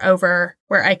start over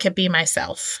where I could be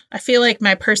myself. I feel like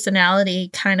my personality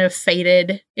kind of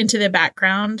faded into the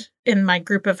background in my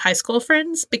group of high school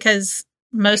friends because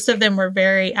most of them were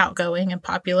very outgoing and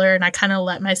popular, and I kind of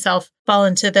let myself fall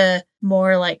into the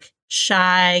more like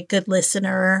shy, good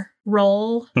listener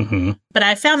role. Hmm. But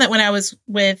I found that when I was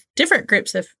with different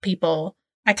groups of people,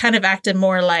 I kind of acted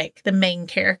more like the main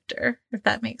character, if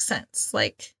that makes sense.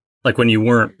 Like Like when you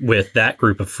weren't with that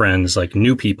group of friends, like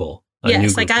new people. a new yes,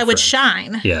 group like I of would friends.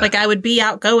 shine. Yeah. Like I would be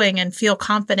outgoing and feel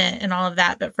confident and all of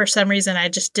that. But for some reason, I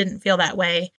just didn't feel that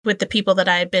way with the people that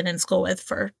I had been in school with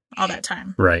for all that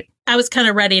time. Right. I was kind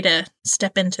of ready to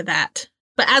step into that.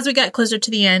 But as we got closer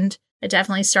to the end, I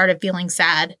definitely started feeling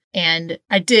sad. And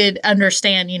I did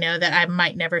understand, that I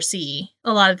might never see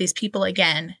a lot of these people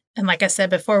again. And like I said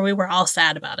before, we were all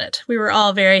sad about it. We were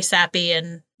all very sappy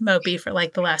and mopey for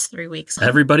like the last 3 weeks.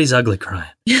 Everybody's ugly crying.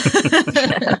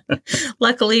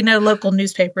 Luckily, no local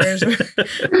newspapers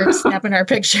were snapping our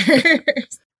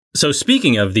pictures. So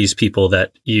speaking of these people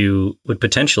that you would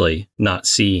potentially not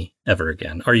see ever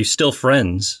again, are you still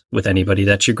friends with anybody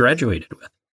that you graduated with?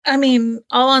 I mean,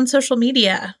 all on social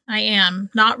media. I am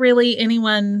not really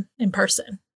anyone in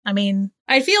person. I mean,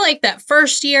 I feel like that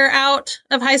first year out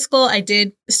of high school, I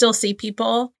did still see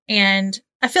people. And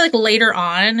I feel like later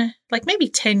on, like maybe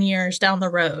 10 years down the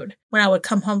road, when I would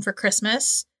come home for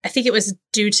Christmas, I think it was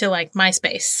due to like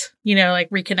MySpace, you know, like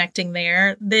reconnecting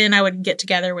there. Then I would get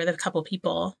together with a couple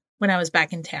people when I was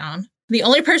back in town. The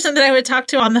only person that I would talk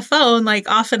to on the phone, like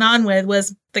off and on with,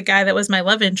 was the guy that was my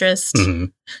love interest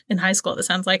in high school. That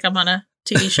sounds like I'm on a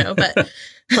TV show, but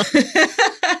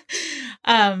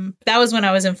that was when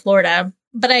I was in Florida.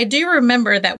 But I do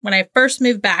remember that when I first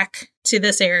moved back to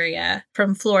this area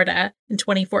from Florida in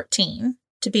 2014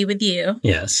 to be with you.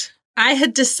 Yes. I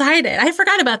had decided, I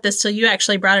forgot about this till you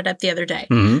actually brought it up the other day.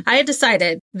 I had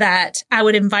decided that I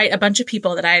would invite a bunch of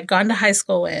people that I had gone to high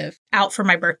school with out for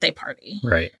my birthday party.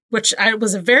 Right. Which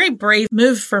was a very brave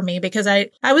move for me because I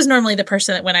was normally the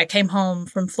person that when I came home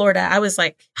from Florida, I was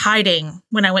like hiding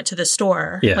when I went to the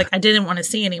store. Yeah. Like I didn't want to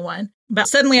see anyone. But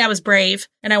suddenly I was brave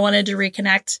and I wanted to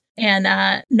reconnect and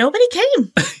nobody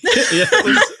came. Yeah, it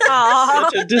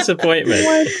was such a disappointment.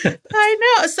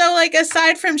 I know. So like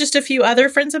aside from just a few other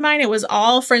friends of mine, it was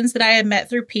all friends that I had met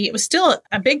through Pete. It was still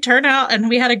a big turnout and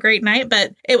we had a great night,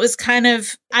 but it was kind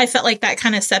of, I felt like that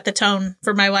kind of set the tone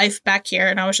for my life back here.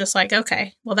 And I was just like,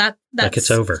 okay, well that's like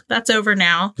it's over. That's over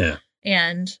now. Yeah.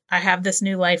 And I have this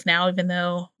new life now, even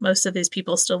though most of these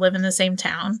people still live in the same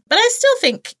town. But I still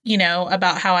think, you know,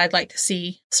 about how I'd like to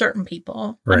see certain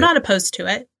people. Right. I'm not opposed to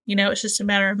it. You know, it's just a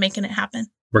matter of making it happen.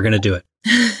 We're going to do it.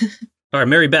 All right,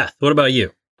 Mary Beth, what about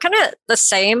you? Kind of the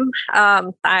same.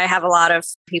 I have a lot of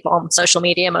people on social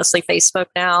media, mostly Facebook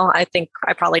now. I think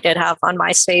I probably did have on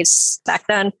MySpace back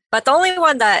then. But the only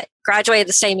one that graduated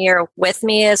the same year with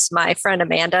me is my friend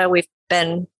Amanda.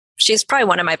 She's probably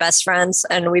one of my best friends,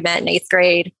 and we met in 8th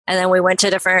grade. And then we went to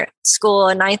a different school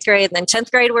in 9th grade. And then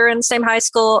 10th grade, we were in the same high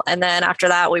school. And then after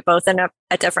that, we both ended up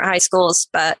at different high schools.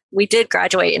 But we did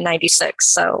graduate in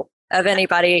 96. So of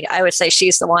anybody, I would say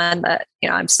she's the one that, you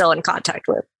know, I'm still in contact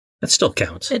with. That still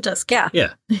counts. It does. Yeah.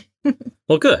 Yeah.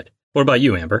 Well, good. What about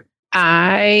you, Amber?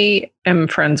 I am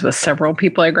friends with several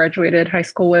people I graduated high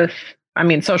school with. I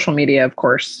mean, social media, of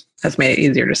course, has made it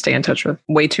easier to stay in touch with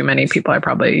way too many people I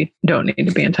probably don't need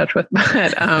to be in touch with.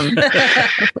 But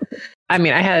I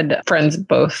mean, I had friends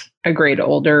both a grade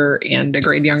older and a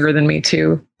grade younger than me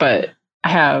too. But I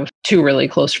have two really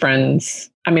close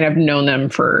friends. I mean, I've known them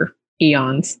for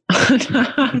eons.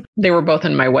 They were both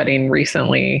in my wedding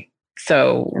recently.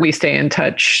 So we stay in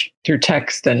touch through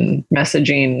text and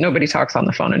messaging. Nobody talks on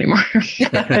the phone anymore.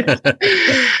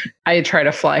 I try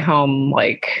to fly home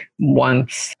like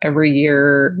once every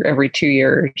year, every 2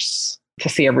 years to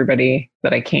see everybody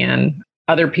that I can.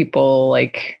 Other people,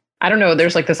 like, I don't know,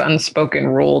 there's like this unspoken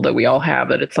rule that we all have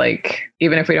that it's like,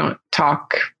 even if we don't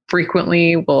talk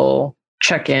frequently, we'll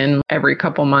check in every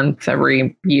couple months,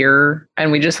 every year.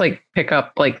 And we just like pick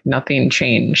up like nothing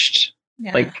changed.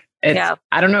 Yeah. Like,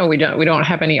 I don't know. We don't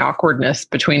have any awkwardness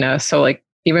between us. So like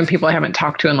even people I haven't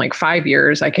talked to in like 5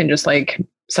 years, I can just like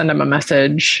send them a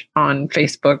message on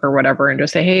Facebook or whatever and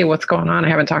just say, hey, what's going on? I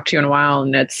haven't talked to you in a while.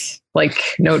 And it's like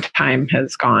no time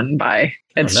has gone by.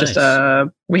 It's nice.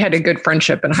 Just we had a good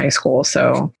friendship in high school.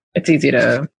 So it's easy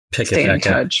to Pick stay it in back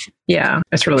up. touch. Yeah,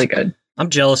 it's really good. I'm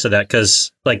jealous of that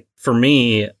because, like, for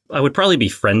me, I would probably be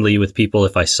friendly with people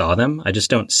if I saw them. I just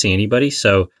don't see anybody.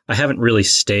 So I haven't really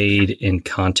stayed in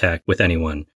contact with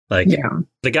anyone. Like,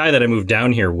 the guy that I moved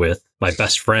down here with, my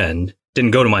best friend,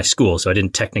 didn't go to my school. So I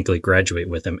didn't technically graduate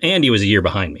with him. And he was a year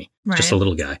behind me, just a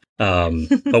little guy.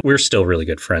 But we're still really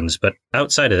good friends. But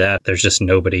outside of that, there's just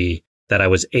nobody that I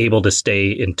was able to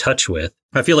stay in touch with.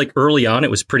 I feel like early on, it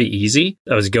was pretty easy.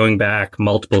 I was going back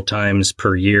multiple times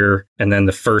per year. And then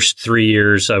the first 3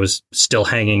 years, I was still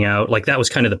hanging out. Like that was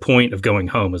kind of the point of going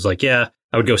home. It was like, yeah,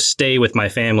 I would go stay with my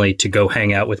family to go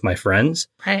hang out with my friends.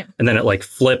 Right. And then it like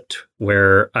flipped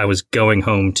where I was going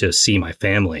home to see my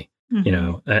family, you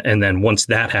know, and then once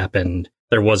that happened,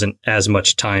 there wasn't as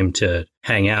much time to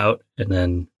hang out. And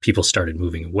then people started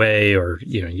moving away or,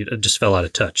 you know, you just fell out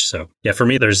of touch. So yeah, for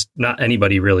me, there's not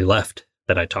anybody really left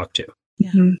that I talk to.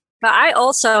 Yeah. But I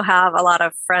also have a lot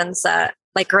of friends that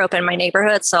like grew up in my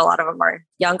neighborhood. So a lot of them are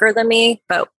younger than me,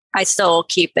 but I still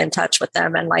keep in touch with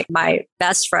them. And like my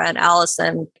best friend,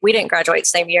 Allison, we didn't graduate the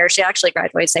same year. She actually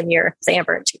graduated the same year as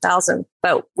Amber in 2000,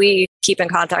 but we keep in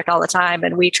contact all the time.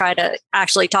 And we try to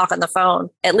actually talk on the phone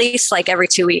at least like every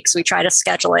 2 weeks. We try to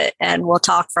schedule it and we'll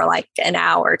talk for like an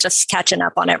hour, just catching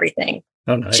up on everything.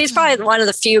 Oh, nice. She's probably one of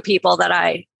the few people that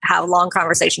I have long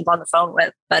conversations on the phone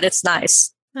with, but it's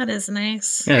nice. That is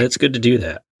nice. Yeah, it's good to do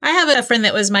that. I have a friend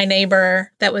that was my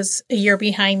neighbor that was a year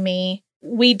behind me.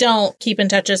 we don't keep in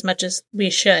touch as much as we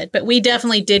should, but we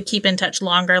definitely did keep in touch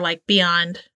longer, like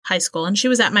beyond high school. And she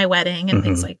was at my wedding and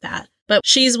things like that. But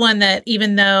she's one that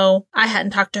even though I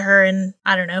hadn't talked to her in,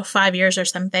 I don't know, 5 years or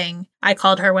something, I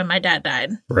called her when my dad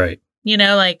died. Right. You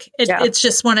know, like it's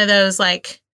just one of those,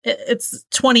 like, it's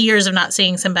 20 years of not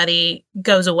seeing somebody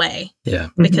goes away. Yeah.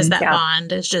 Because that Yeah.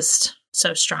 bond is just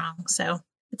so strong. So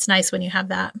it's nice when you have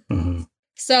that. Mhm.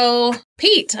 So,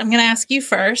 Pete, I'm going to ask you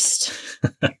first.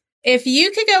 If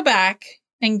you could go back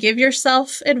and give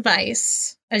yourself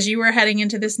advice as you were heading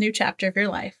into this new chapter of your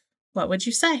life, what would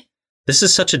you say? This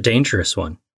is such a dangerous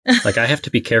one. Like, I have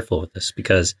to be careful with this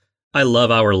because I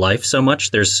love our life so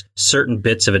much. There's certain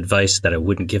bits of advice that I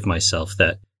wouldn't give myself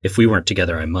that if we weren't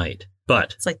together, I might.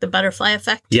 But It's like the butterfly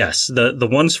effect. yes, the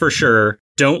ones for sure,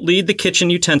 don't lead the kitchen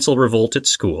utensil revolt at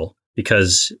school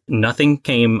because nothing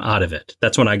came out of it.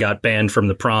 That's when I got banned from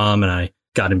the prom and I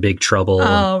got in big trouble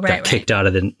and got kicked out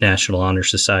of the National Honor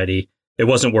Society. It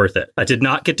wasn't worth it. I did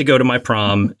not get to go to my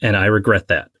prom and I regret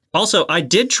that. Also, I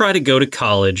did try to go to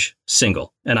college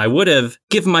single, and I would have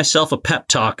given myself a pep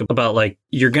talk about, like,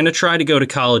 you're going to try to go to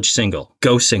college single.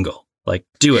 Go single. Like,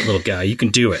 do it, little guy. You can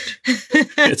do it.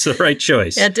 It's the right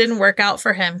choice. It didn't work out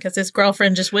for him because his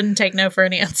girlfriend just wouldn't take no for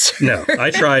an answer. No,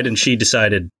 I tried, and she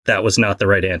decided that was not the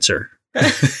right answer.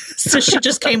 So she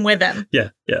just came with him.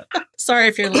 Yeah. Sorry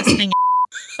if you're listening.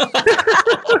 Cut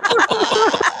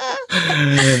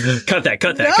that.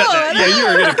 Yeah, you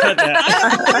were going to cut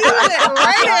that.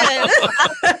 Right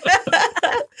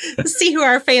in. See who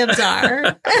our fans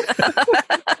are.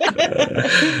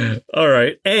 All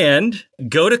right. And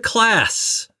go to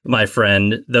class, my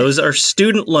friend. Those are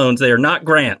student loans. They are not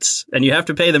grants, and you have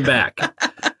to pay them back.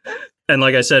 And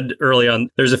like I said early on,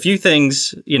 there's a few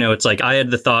things, you know, it's like I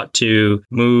had the thought to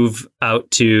move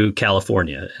out to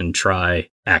California and try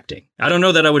acting. I don't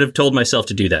know that I would have told myself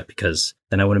to do that because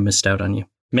then I would have missed out on you.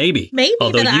 Maybe. but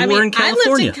Although you were in I lived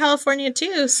California. in California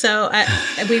too, so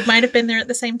we might have been there at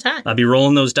the same time. I'd be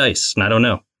rolling those dice, and I don't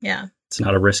know. Yeah. It's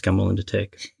not a risk I'm willing to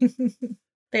take.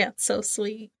 That's so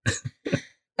sweet.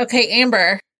 Okay,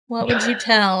 Amber, what would you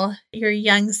tell your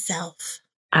young self?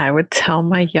 I would tell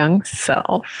my young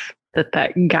self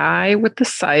that guy with the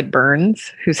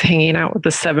sideburns who's hanging out with the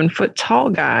 7-foot tall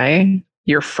guy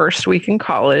your first week in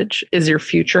college is your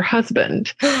future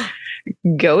husband.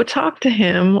 Go talk to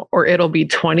him or it'll be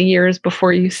 20 years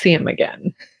before you see him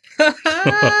again.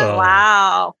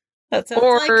 Wow. That sounds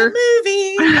like a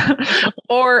movie.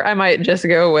 Or I might just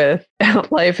go with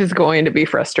life is going to be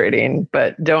frustrating,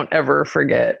 but don't ever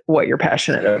forget what you're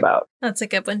passionate about. That's a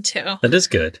good one too. That is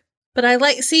good. But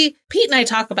see, Pete and I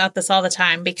talk about this all the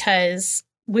time because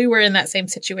we were in that same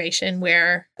situation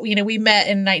where, you know, we met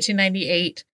in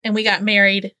 1998 and we got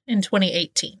married in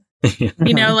 2018.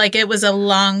 You know, like it was a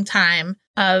long time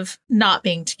of not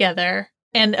being together.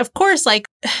 And of course, like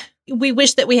we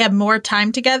wish that we had more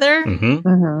time together,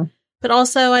 Mm-hmm. but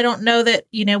also I don't know that,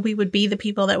 you know, we would be the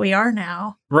people that we are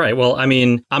now. Right. Well, I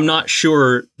mean, I'm not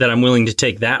sure that I'm willing to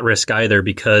take that risk either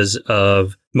because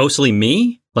of mostly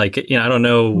me. Like, you know, I don't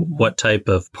know what type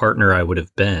of partner I would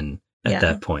have been at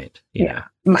that point. Yeah.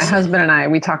 My husband and I,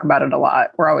 we talk about it a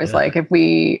lot. We're always like, if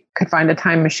we could find a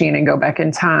time machine and go back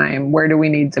in time, where do we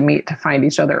need to meet to find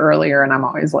each other earlier? And I'm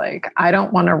always like, I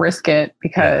don't want to risk it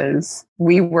because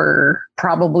we were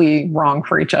probably wrong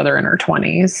for each other in our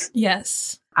 20s.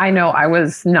 Yes. I know I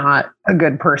was not a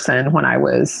good person when I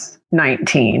was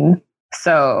 19.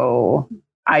 So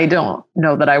I don't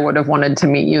know that I would have wanted to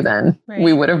meet you then. Right.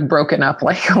 We would have broken up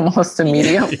like almost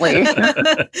immediately.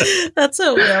 That's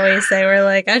what we always say. We're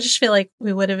like, I just feel like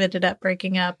we would have ended up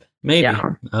breaking up. Maybe.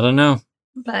 Yeah. I don't know.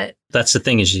 But That's the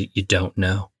thing is you don't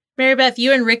know. Mary Beth,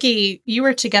 you and Ricky, you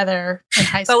were together in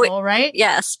high school, right?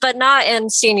 Yes, but not in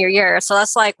senior year. So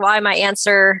that's like why my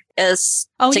answer is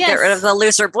to get rid of the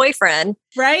loser boyfriend.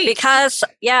 Right. Because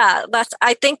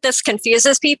I think this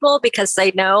confuses people because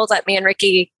they know that me and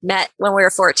Ricky met when we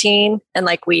were 14 and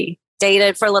like we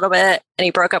dated for a little bit and he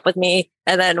broke up with me.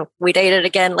 And then we dated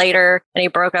again later and he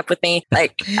broke up with me.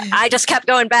 Like I just kept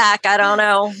going back. I don't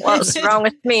know what was wrong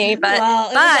with me, but, well,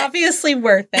 it was obviously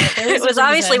worth it. It was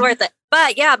obviously worth it.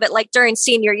 But yeah, but like during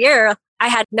senior year, I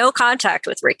had no contact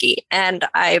with Ricky and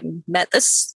I met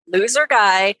this loser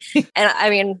guy. And I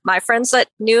mean, my friends that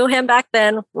knew him back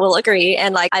then will agree.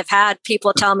 And like, I've had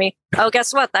people tell me, oh,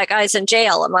 guess what? That guy's in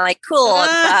jail. I'm like, cool.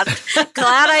 I'm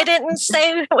glad I didn't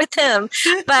stay with him.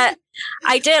 But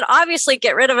I did obviously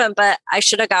get rid of him, but I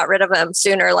should have got rid of him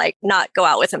sooner, like not go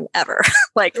out with him ever.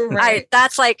 Like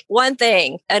that's like one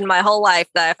thing in my whole life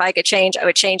that if I could change, I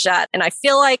would change that. And I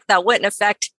feel like that wouldn't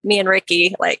affect me and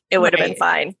Ricky. Like it would have been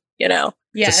fine, you know?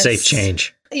 Yes. It's a safe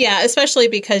change. Yeah, especially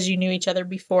because you knew each other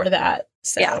before that.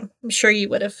 So Yeah. I'm sure you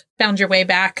would have found your way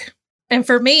back. And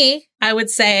for me, I would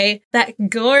say that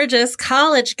gorgeous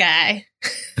college guy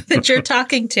that you're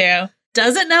talking to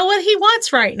doesn't know what he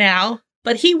wants right now,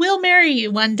 but he will marry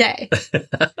you one day.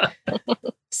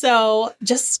 So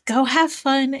just go have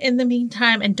fun in the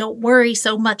meantime and don't worry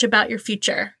so much about your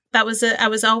future. I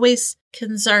was always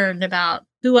concerned about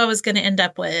who I was going to end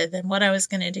up with and what I was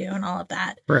going to do and all of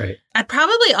that. Right. I'd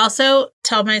probably also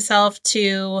tell myself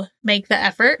to make the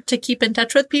effort to keep in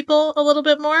touch with people a little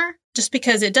bit more, just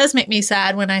because it does make me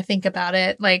sad when I think about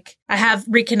it. Like, I have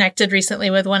reconnected recently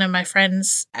with one of my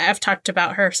friends. I've talked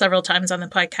about her several times on the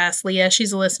podcast, Leah.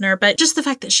 She's a listener, but just the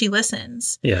fact that she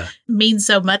listens Yeah. means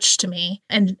so much to me.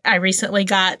 And I recently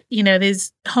got,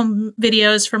 these home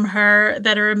videos from her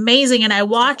that are amazing. And I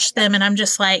watched them and I'm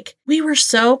just like, we were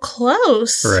so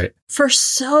close Right. for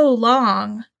so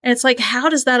long. And it's like, how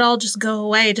does that all just go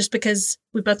away just because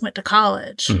we both went to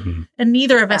college Mhm. and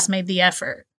neither of us made the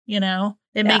effort, It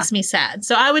Yeah. makes me sad.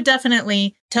 So I would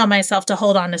definitely tell myself to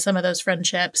hold on to some of those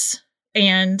friendships.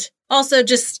 And also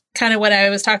just kind of what I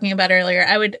was talking about earlier,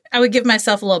 I would give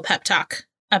myself a little pep talk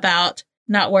about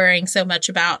not worrying so much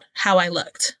about how I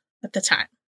looked at the time,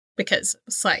 because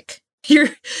it's like,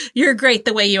 you're great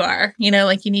the way you are,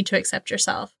 like you need to accept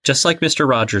yourself. Just like Mr.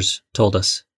 Rogers told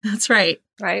us, That's right.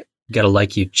 Right. you got to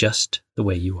like you just the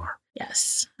way you are.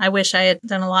 Yes. I wish I had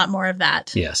done a lot more of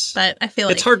that. Yes. But I feel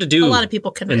like It's hard to do a lot of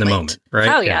people can in the relate. moment, right?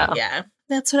 Oh, yeah. Yeah.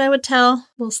 That's what I would tell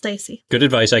little Stacy. Good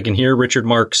advice. I can hear Richard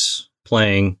Marx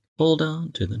playing Hold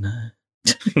On to the Night.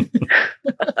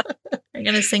 Are you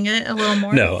going to sing it a little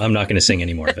more? No, I'm not going to sing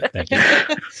any more of it. Thank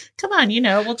you. Come on,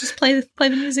 we'll just play the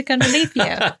music underneath you.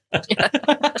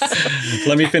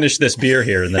 Let me finish this beer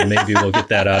here and then maybe we'll get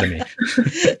that out of me.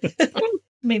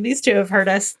 I mean, these two have heard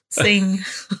us sing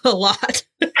a lot.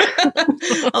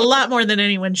 A lot more than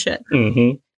anyone should.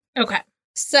 Hmm. Okay.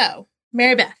 So,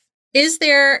 Mary Beth, is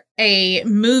there a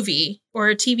movie or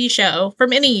a TV show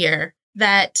from any year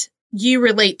that you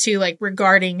relate to, like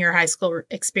regarding your high school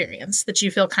experience, that you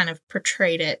feel kind of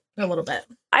portrayed it a little bit?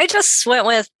 I just went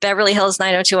with Beverly Hills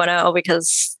 90210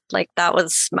 because that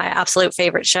was my absolute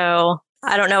favorite show.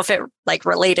 I don't know if it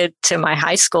related to my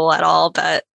high school at all,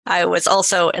 but I was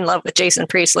also in love with Jason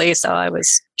Priestley. So I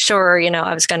was sure,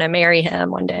 I was going to marry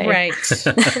him one day. Right.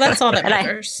 Well, that's all that And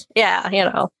matters. Yeah.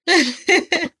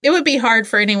 It would be hard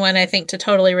for anyone, I think, to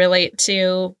totally relate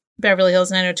to Beverly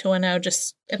Hills 90210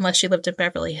 just unless you lived in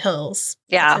Beverly Hills.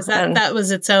 Yeah. Because that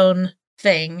was its own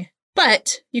thing.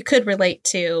 But you could relate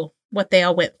to what they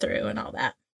all went through and all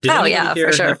that. Did Oh, anybody yeah, here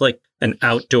for sure. have an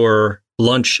outdoor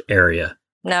lunch area?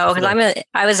 No, because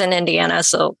I was in Indiana,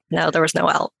 so no, there was no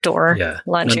outdoor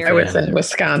lunch None I for area. was in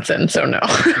Wisconsin, so no.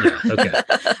 Yeah,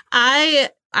 okay.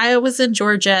 I was in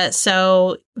Georgia,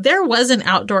 so there was an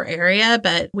outdoor area,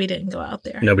 but we didn't go out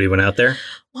there. Nobody went out there?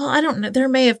 Well, I don't know. There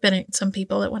may have been some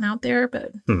people that went out there,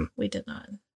 but we did not.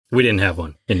 We didn't have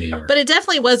one in New York. But it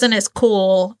definitely wasn't as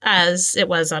cool as it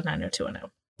was on 90210.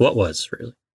 What was,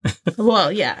 really?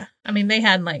 Well, yeah. I mean, they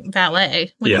had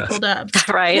valet when you Yeah. pulled up.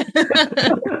 Right.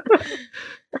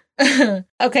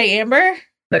 Okay, Amber.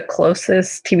 The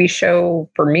closest TV show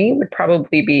for me would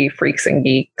probably be Freaks and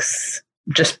Geeks,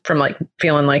 just from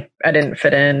feeling like I didn't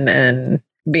fit in and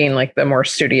being the more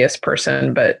studious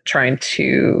person, but trying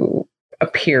to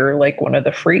appear like one of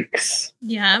the freaks,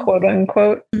 Yeah. quote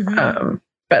unquote. Mhm.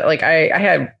 But I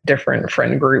had different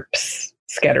friend groups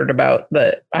scattered about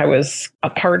that I was a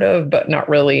part of, but not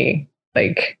really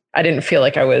I didn't feel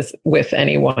like I was with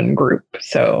any one group.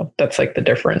 So that's the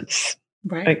difference,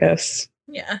 Right. I guess.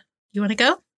 Yeah. You want to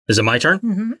go? Is it my turn?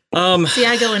 Mm-hmm. See,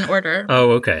 I go in order.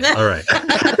 Oh, okay. All right.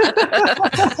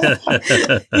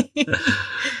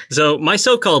 So my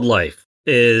so-called life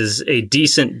is a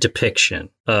decent depiction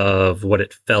of what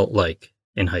it felt like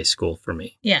in high school for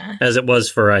me, Yeah. as it was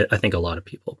for, I think, a lot of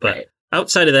people. But Right.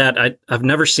 outside of that, I've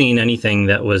never seen anything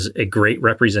that was a great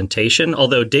representation,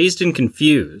 although Dazed and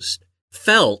Confused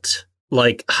felt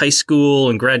like high school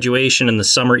and graduation in the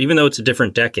summer, even though it's a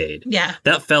different decade. Yeah.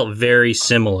 That felt very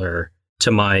similar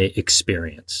to my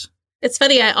experience. It's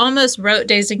funny. I almost wrote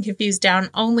Dazed and Confused down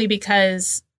only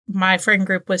because my friend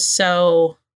group was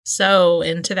so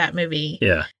into that movie.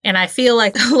 Yeah. And I feel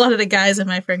like a lot of the guys in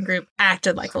my friend group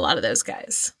acted like a lot of those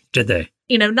guys. Did they?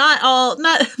 They weren't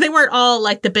all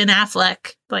like the Ben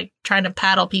Affleck, trying to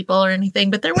paddle people or anything,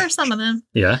 but there were some of them.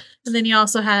 Yeah. And then you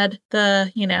also had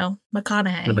the,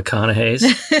 McConaughey. The McConaughey's.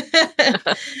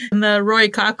 And the Roy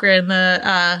Cochran,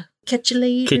 the Catch You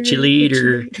Later. Catch You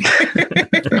Later.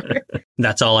 Catch You Later.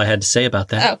 That's all I had to say about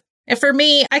that. Oh. And for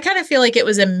me, I kind of feel like it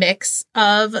was a mix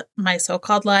of My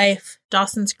So-Called Life,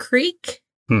 Dawson's Creek,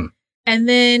 and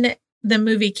then the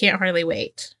movie Can't Hardly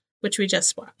Wait. which we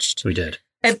just watched. We did.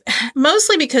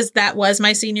 Mostly because that was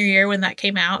my senior year when that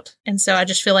came out. And so I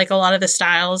just feel like a lot of the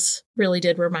styles really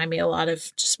did remind me a lot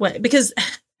of just because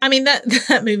I mean,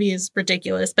 that movie is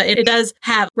ridiculous, but it does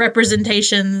have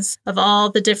representations of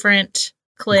all the different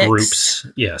cliques. Groups,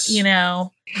 yes. You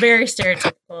know, very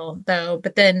stereotypical though.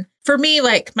 But then for me,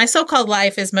 like my so-called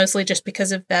life is mostly just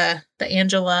because of the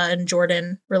Angela and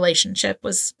Jordan relationship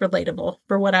was relatable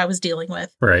for what I was dealing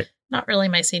with. Right. Not really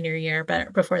my senior year,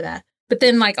 but before that. But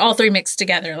then like all three mixed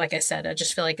together, like I said, I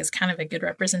just feel like it's kind of a good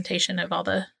representation of all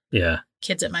the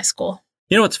kids at my school.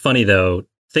 You know what's funny though?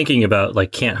 Thinking about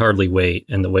like Can't Hardly Wait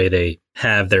and the way they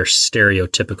have their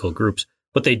stereotypical groups,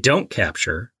 what they don't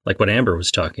capture, like what Amber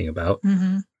was talking about,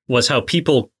 was how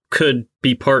people could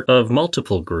be part of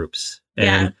multiple groups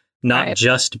and not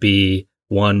just be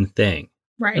one thing.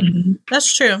 Right.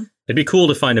 That's true. It'd be cool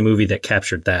to find a movie that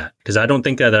captured that, because I don't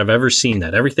think that I've ever seen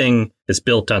that. Everything is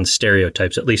built on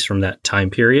stereotypes, at least from that time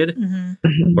period,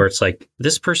 where it's like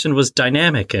this person was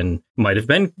dynamic and might have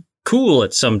been cool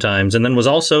at some times, and then was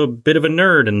also a bit of a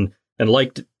nerd and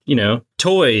liked, you know,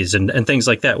 toys and things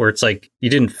like that, where it's like you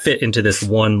didn't fit into this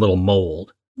one little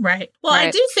mold. Right. Well,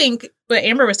 I do think what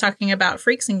Amber was talking about,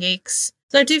 Freaks and Geeks.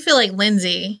 So I do feel like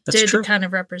Lindsay did kind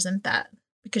of represent that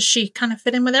because she kind of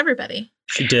fit in with everybody.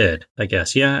 She did, I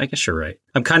guess. Yeah, I guess you're right.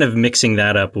 I'm kind of mixing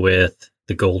that up with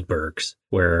the Goldbergs,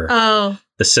 where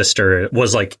the sister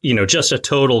was like, you know, just a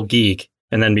total geek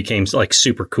and then became like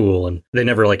super cool. And they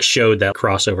never like showed that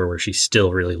crossover where she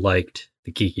still really liked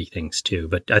the geeky things too.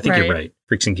 But I think you're right.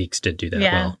 Freaks and Geeks did do that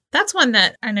well. That's one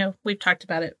that I know we've talked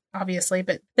about it, obviously,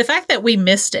 but the fact that we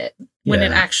missed it when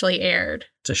it actually aired.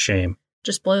 It's a shame.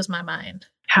 Just blows my mind.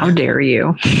 How dare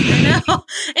you? I know.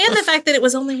 And the fact that it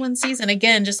was only one season,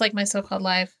 again, just like my so-called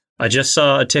life. I just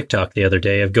saw a TikTok the other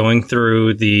day of going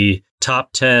through the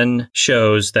top 10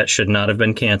 shows that should not have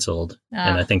been canceled.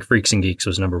 And I think Freaks and Geeks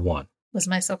was number 1. Was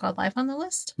My So-Called Life on the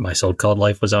list? My So-Called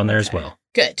Life was on there as well.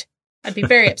 Good. I'd be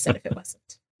very upset if it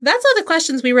wasn't. That's all the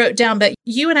questions we wrote down, but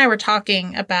you and I were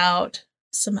talking about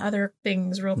some other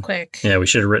things real quick. Yeah, we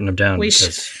should have written them down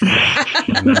because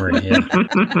my memory,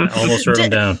 I almost wrote them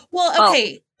down. Well,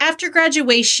 okay. After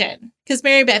graduation, because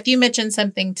Mary Beth, you mentioned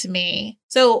something to me.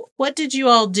 So what did you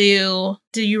all do?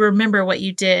 Do you remember what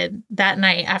you did that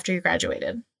night after you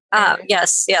graduated?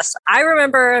 Yes. I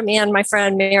remember me and my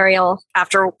friend Muriel,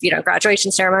 after,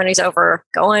 graduation ceremony's over,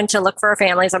 going to look for her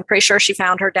families. I'm pretty sure she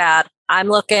found her dad. I'm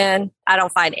looking, I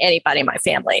don't find anybody in my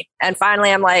family. And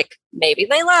finally I'm like, maybe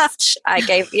they left. I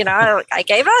gave up,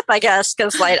 I guess,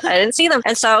 because I didn't see them.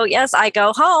 And so, yes, I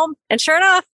go home and sure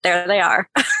enough, there they are.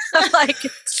 I'm like,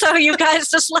 so you guys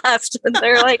just left. And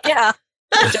they're like, yeah,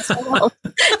 they just went home.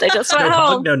 They just went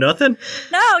home. No, nothing?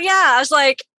 No, yeah. I was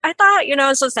like, I thought,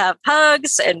 it's supposed to have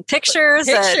hugs and pictures.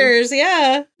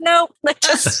 Yeah. Nope. They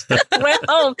just went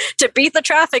home to beat the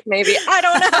traffic, maybe. I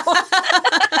don't know.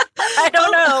 I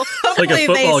don't know. Hopefully like a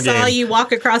football they saw game. you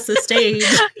walk across the stage.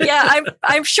 Yeah,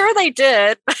 I'm sure they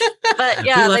did. But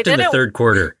yeah, we left they in the didn't. third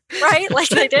quarter. Right? Like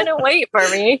they didn't wait for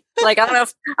me. Like I don't know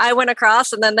if I went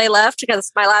across and then they left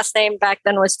because my last name back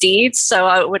then was Deeds, so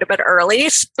it would have been early.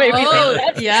 So maybe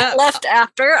they left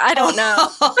after. I don't know.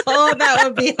 Oh, that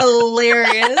would be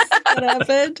hilarious. What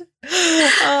happened?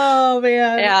 Oh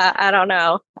man. Yeah, I don't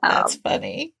know. That's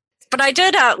funny. But I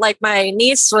did have my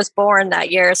niece was born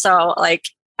that year, so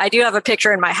I do have a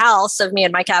picture in my house of me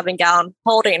in my cabin gown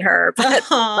holding her. But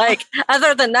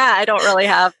other than that, I don't really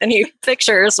have any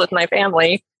pictures with my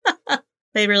family.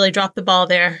 They really dropped the ball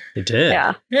there. They did.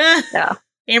 Yeah.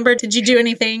 Amber, did you do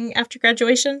anything after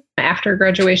graduation? After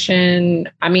graduation,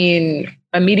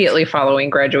 immediately following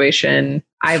graduation,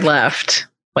 I left.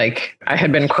 I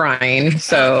had been crying.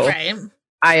 So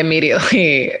I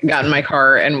immediately got in my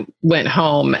car and went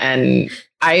home, and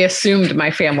I assumed my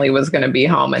family was going to be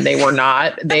home, and they were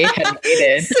not. They had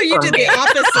waited. So you did the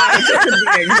opposite.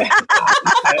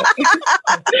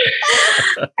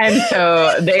 And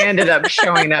so they ended up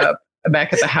showing up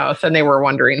back at the house, and they were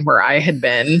wondering where I had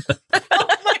been.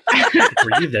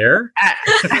 Were you there?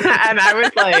 And I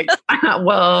was like,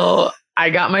 well,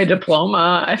 I got my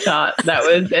diploma. I thought that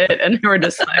was it. And they were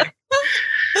just like,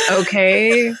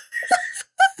 okay.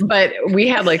 But we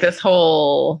had this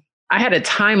whole, I had a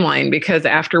timeline because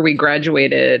after we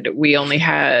graduated, we only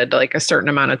had a certain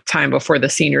amount of time before the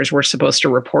seniors were supposed to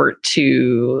report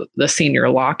to the senior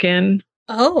lock-in.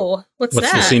 Oh, what's that?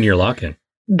 What's the senior lock-in?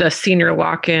 The senior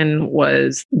lock-in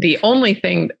was the only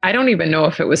thing, I don't even know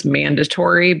if it was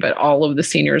mandatory, but all of the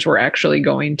seniors were actually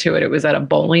going to it. It was at a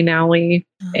bowling alley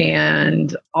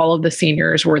and all of the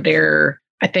seniors were there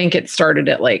I think it started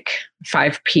at like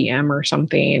 5 p.m. or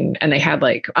something. And they had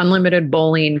like unlimited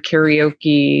bowling,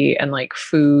 karaoke, and like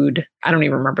food. I don't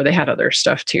even remember. They had other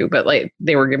stuff too, but like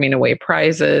they were giving away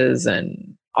prizes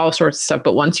and all sorts of stuff.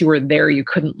 But once you were there, you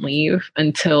couldn't leave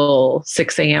until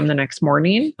 6 a.m. the next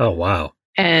morning. Oh, wow.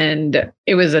 And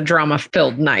it was a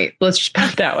drama-filled night. Let's just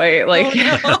put it that way. Like,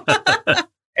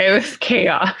 it was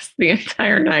chaos the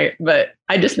entire night. But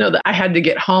I just know that I had to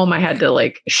get home. I had to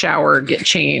like shower, get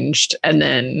changed, and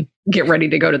then get ready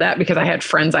to go to that because I had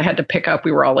friends I had to pick up.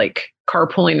 We were all like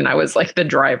carpooling, and I was like the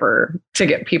driver to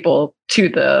get people to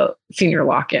the senior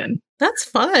lock-in. That's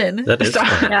fun. That is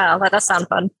fun. Yeah, that does sound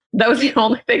fun. That was the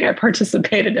only thing I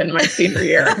participated in my senior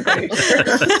year. I'm pretty sure.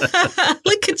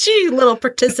 Look at you, little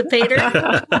participator.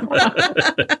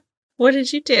 What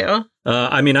did you do?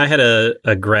 I mean, I had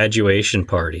a graduation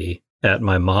party at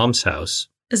my mom's house.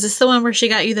 Is this the one where she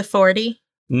got you the 40?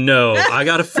 No, I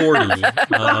got a 40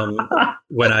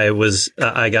 when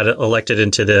I got elected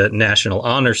into the National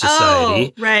Honor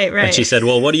Society. Oh, right. And she said,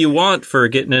 well, what do you want for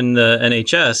getting in the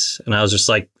NHS? And I was just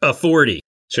like, a 40.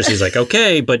 So she's like,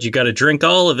 okay, but you got to drink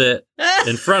all of it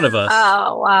in front of us.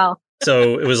 Oh, wow.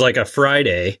 So it was like a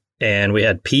Friday and we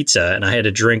had pizza and I had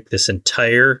to drink this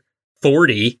entire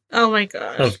 40 Oh my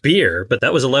gosh. of beer. But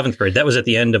that was 11th grade. That was at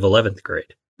the end of 11th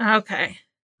grade. Okay.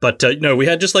 But no, we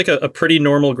had just like a pretty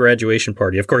normal graduation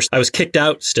party. Of course, I was kicked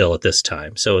out still at this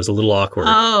time, so it was a little awkward.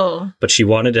 Oh. But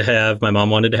my mom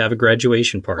wanted to have a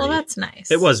graduation party. Well, that's nice.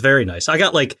 It was very nice. I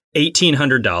got like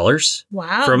 $1,800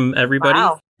 Wow. from everybody,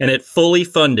 Wow. and it fully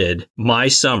funded my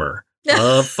summer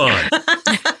of fun.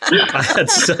 I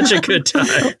had such a good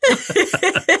time.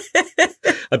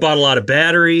 I bought a lot of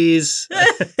batteries.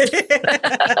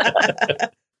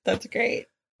 That's great.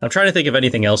 I'm trying to think of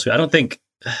anything else. I don't think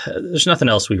there's nothing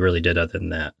else we really did other than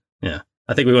that. Yeah.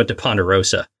 I think we went to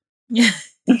Ponderosa Yeah.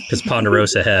 because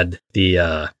Ponderosa had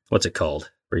the, what's it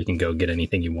called? Where you can go get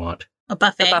anything you want. A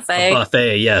buffet. The buffet.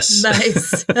 Buffet, yes.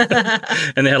 Nice.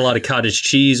 And they had a lot of cottage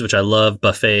cheese, which I love.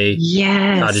 Buffet,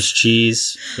 Yes. cottage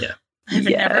cheese. Yeah. I've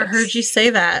never heard you say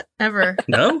that ever.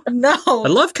 No? No. I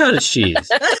love cottage cheese.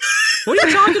 What are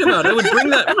you talking about? I would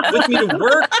bring that with me to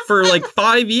work for like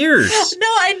 5 years. No,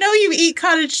 I know you eat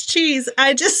cottage cheese.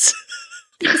 I just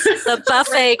The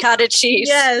buffet cottage cheese.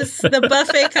 yes, the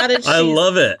buffet cottage cheese. I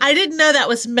love it. I didn't know that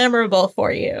was memorable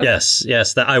for you. Yes.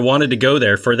 I wanted to go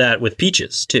there for that with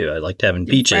peaches too. I liked having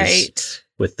peaches Right.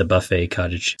 with the buffet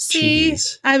cottage See,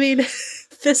 cheese. I mean,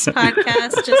 this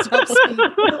podcast just helps me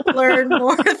learn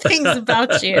more things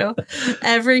about you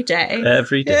every day.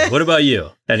 Every day. What about you?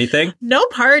 Anything? No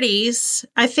parties.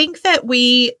 I think that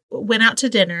we went out to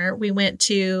dinner. We went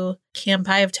to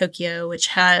Kanpai of Tokyo, which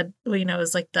had, it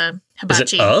was like the Is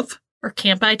hibachi. it of? Or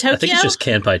Kanpai Tokyo? I think it's just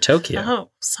Kanpai Tokyo. Oh,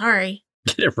 sorry.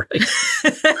 Get it right.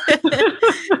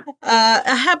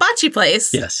 A hibachi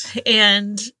place. Yes.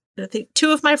 And I think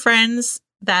two of my friends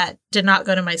that did not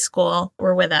go to my school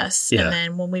were with us. Yeah. And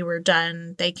then when we were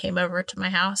done, they came over to my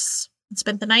house and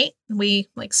spent the night. We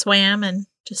like swam and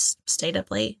just stayed up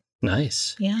late.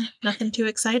 Nice. Yeah, nothing too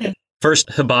exciting.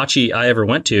 First hibachi I ever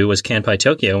went to was Kanpai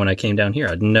Tokyo when I came down here.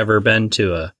 I'd never been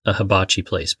to a hibachi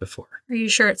place before. Are you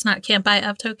sure it's not Kanpai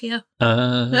of Tokyo?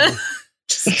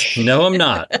 No, I'm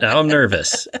not. Now I'm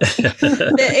nervous.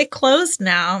 It closed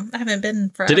now. I haven't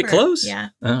been forever. Did it close? Yeah.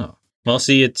 Oh. Well,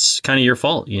 see, it's kind of your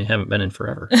fault. You haven't been in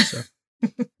forever. So.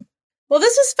 Well,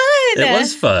 this was fun. It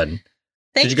was fun.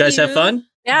 Thank Did you guys have fun?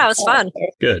 Yeah, it was fun.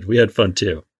 Good. We had fun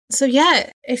too. So yeah,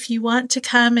 if you want to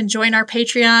come and join our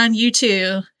Patreon, you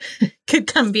too could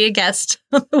come be a guest.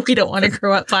 We Don't Want to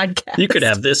Grow Up podcast. You could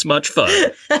have this much fun.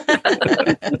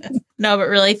 No, but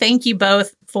really, thank you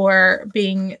both for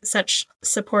being such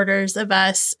supporters of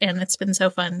us. And it's been so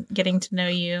fun getting to know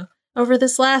you over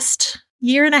this last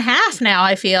year and a half now,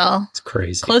 I feel. It's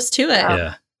crazy. Close to it.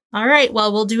 Yeah. All right.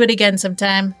 Well, we'll do it again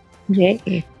sometime.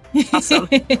 Yay. Awesome.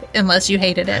 Unless you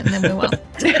hated it, and then we won't.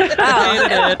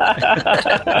 Oh.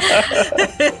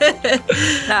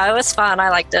 No, it was fun. I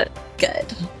liked it. Good.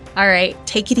 All right.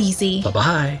 Take it easy.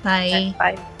 Bye-bye. Bye.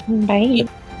 Bye. Bye.